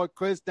Wrestling Report.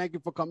 Chris, thank you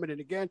for coming in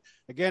again.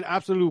 Again,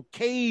 Absolute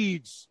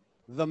Cage,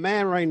 the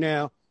man right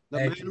now. The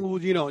man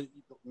who,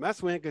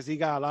 mess with because he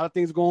got a lot of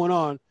things going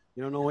on.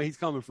 You don't know where he's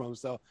coming from.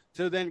 So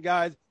till then,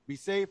 guys, be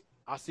safe.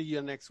 I'll see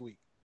you next week.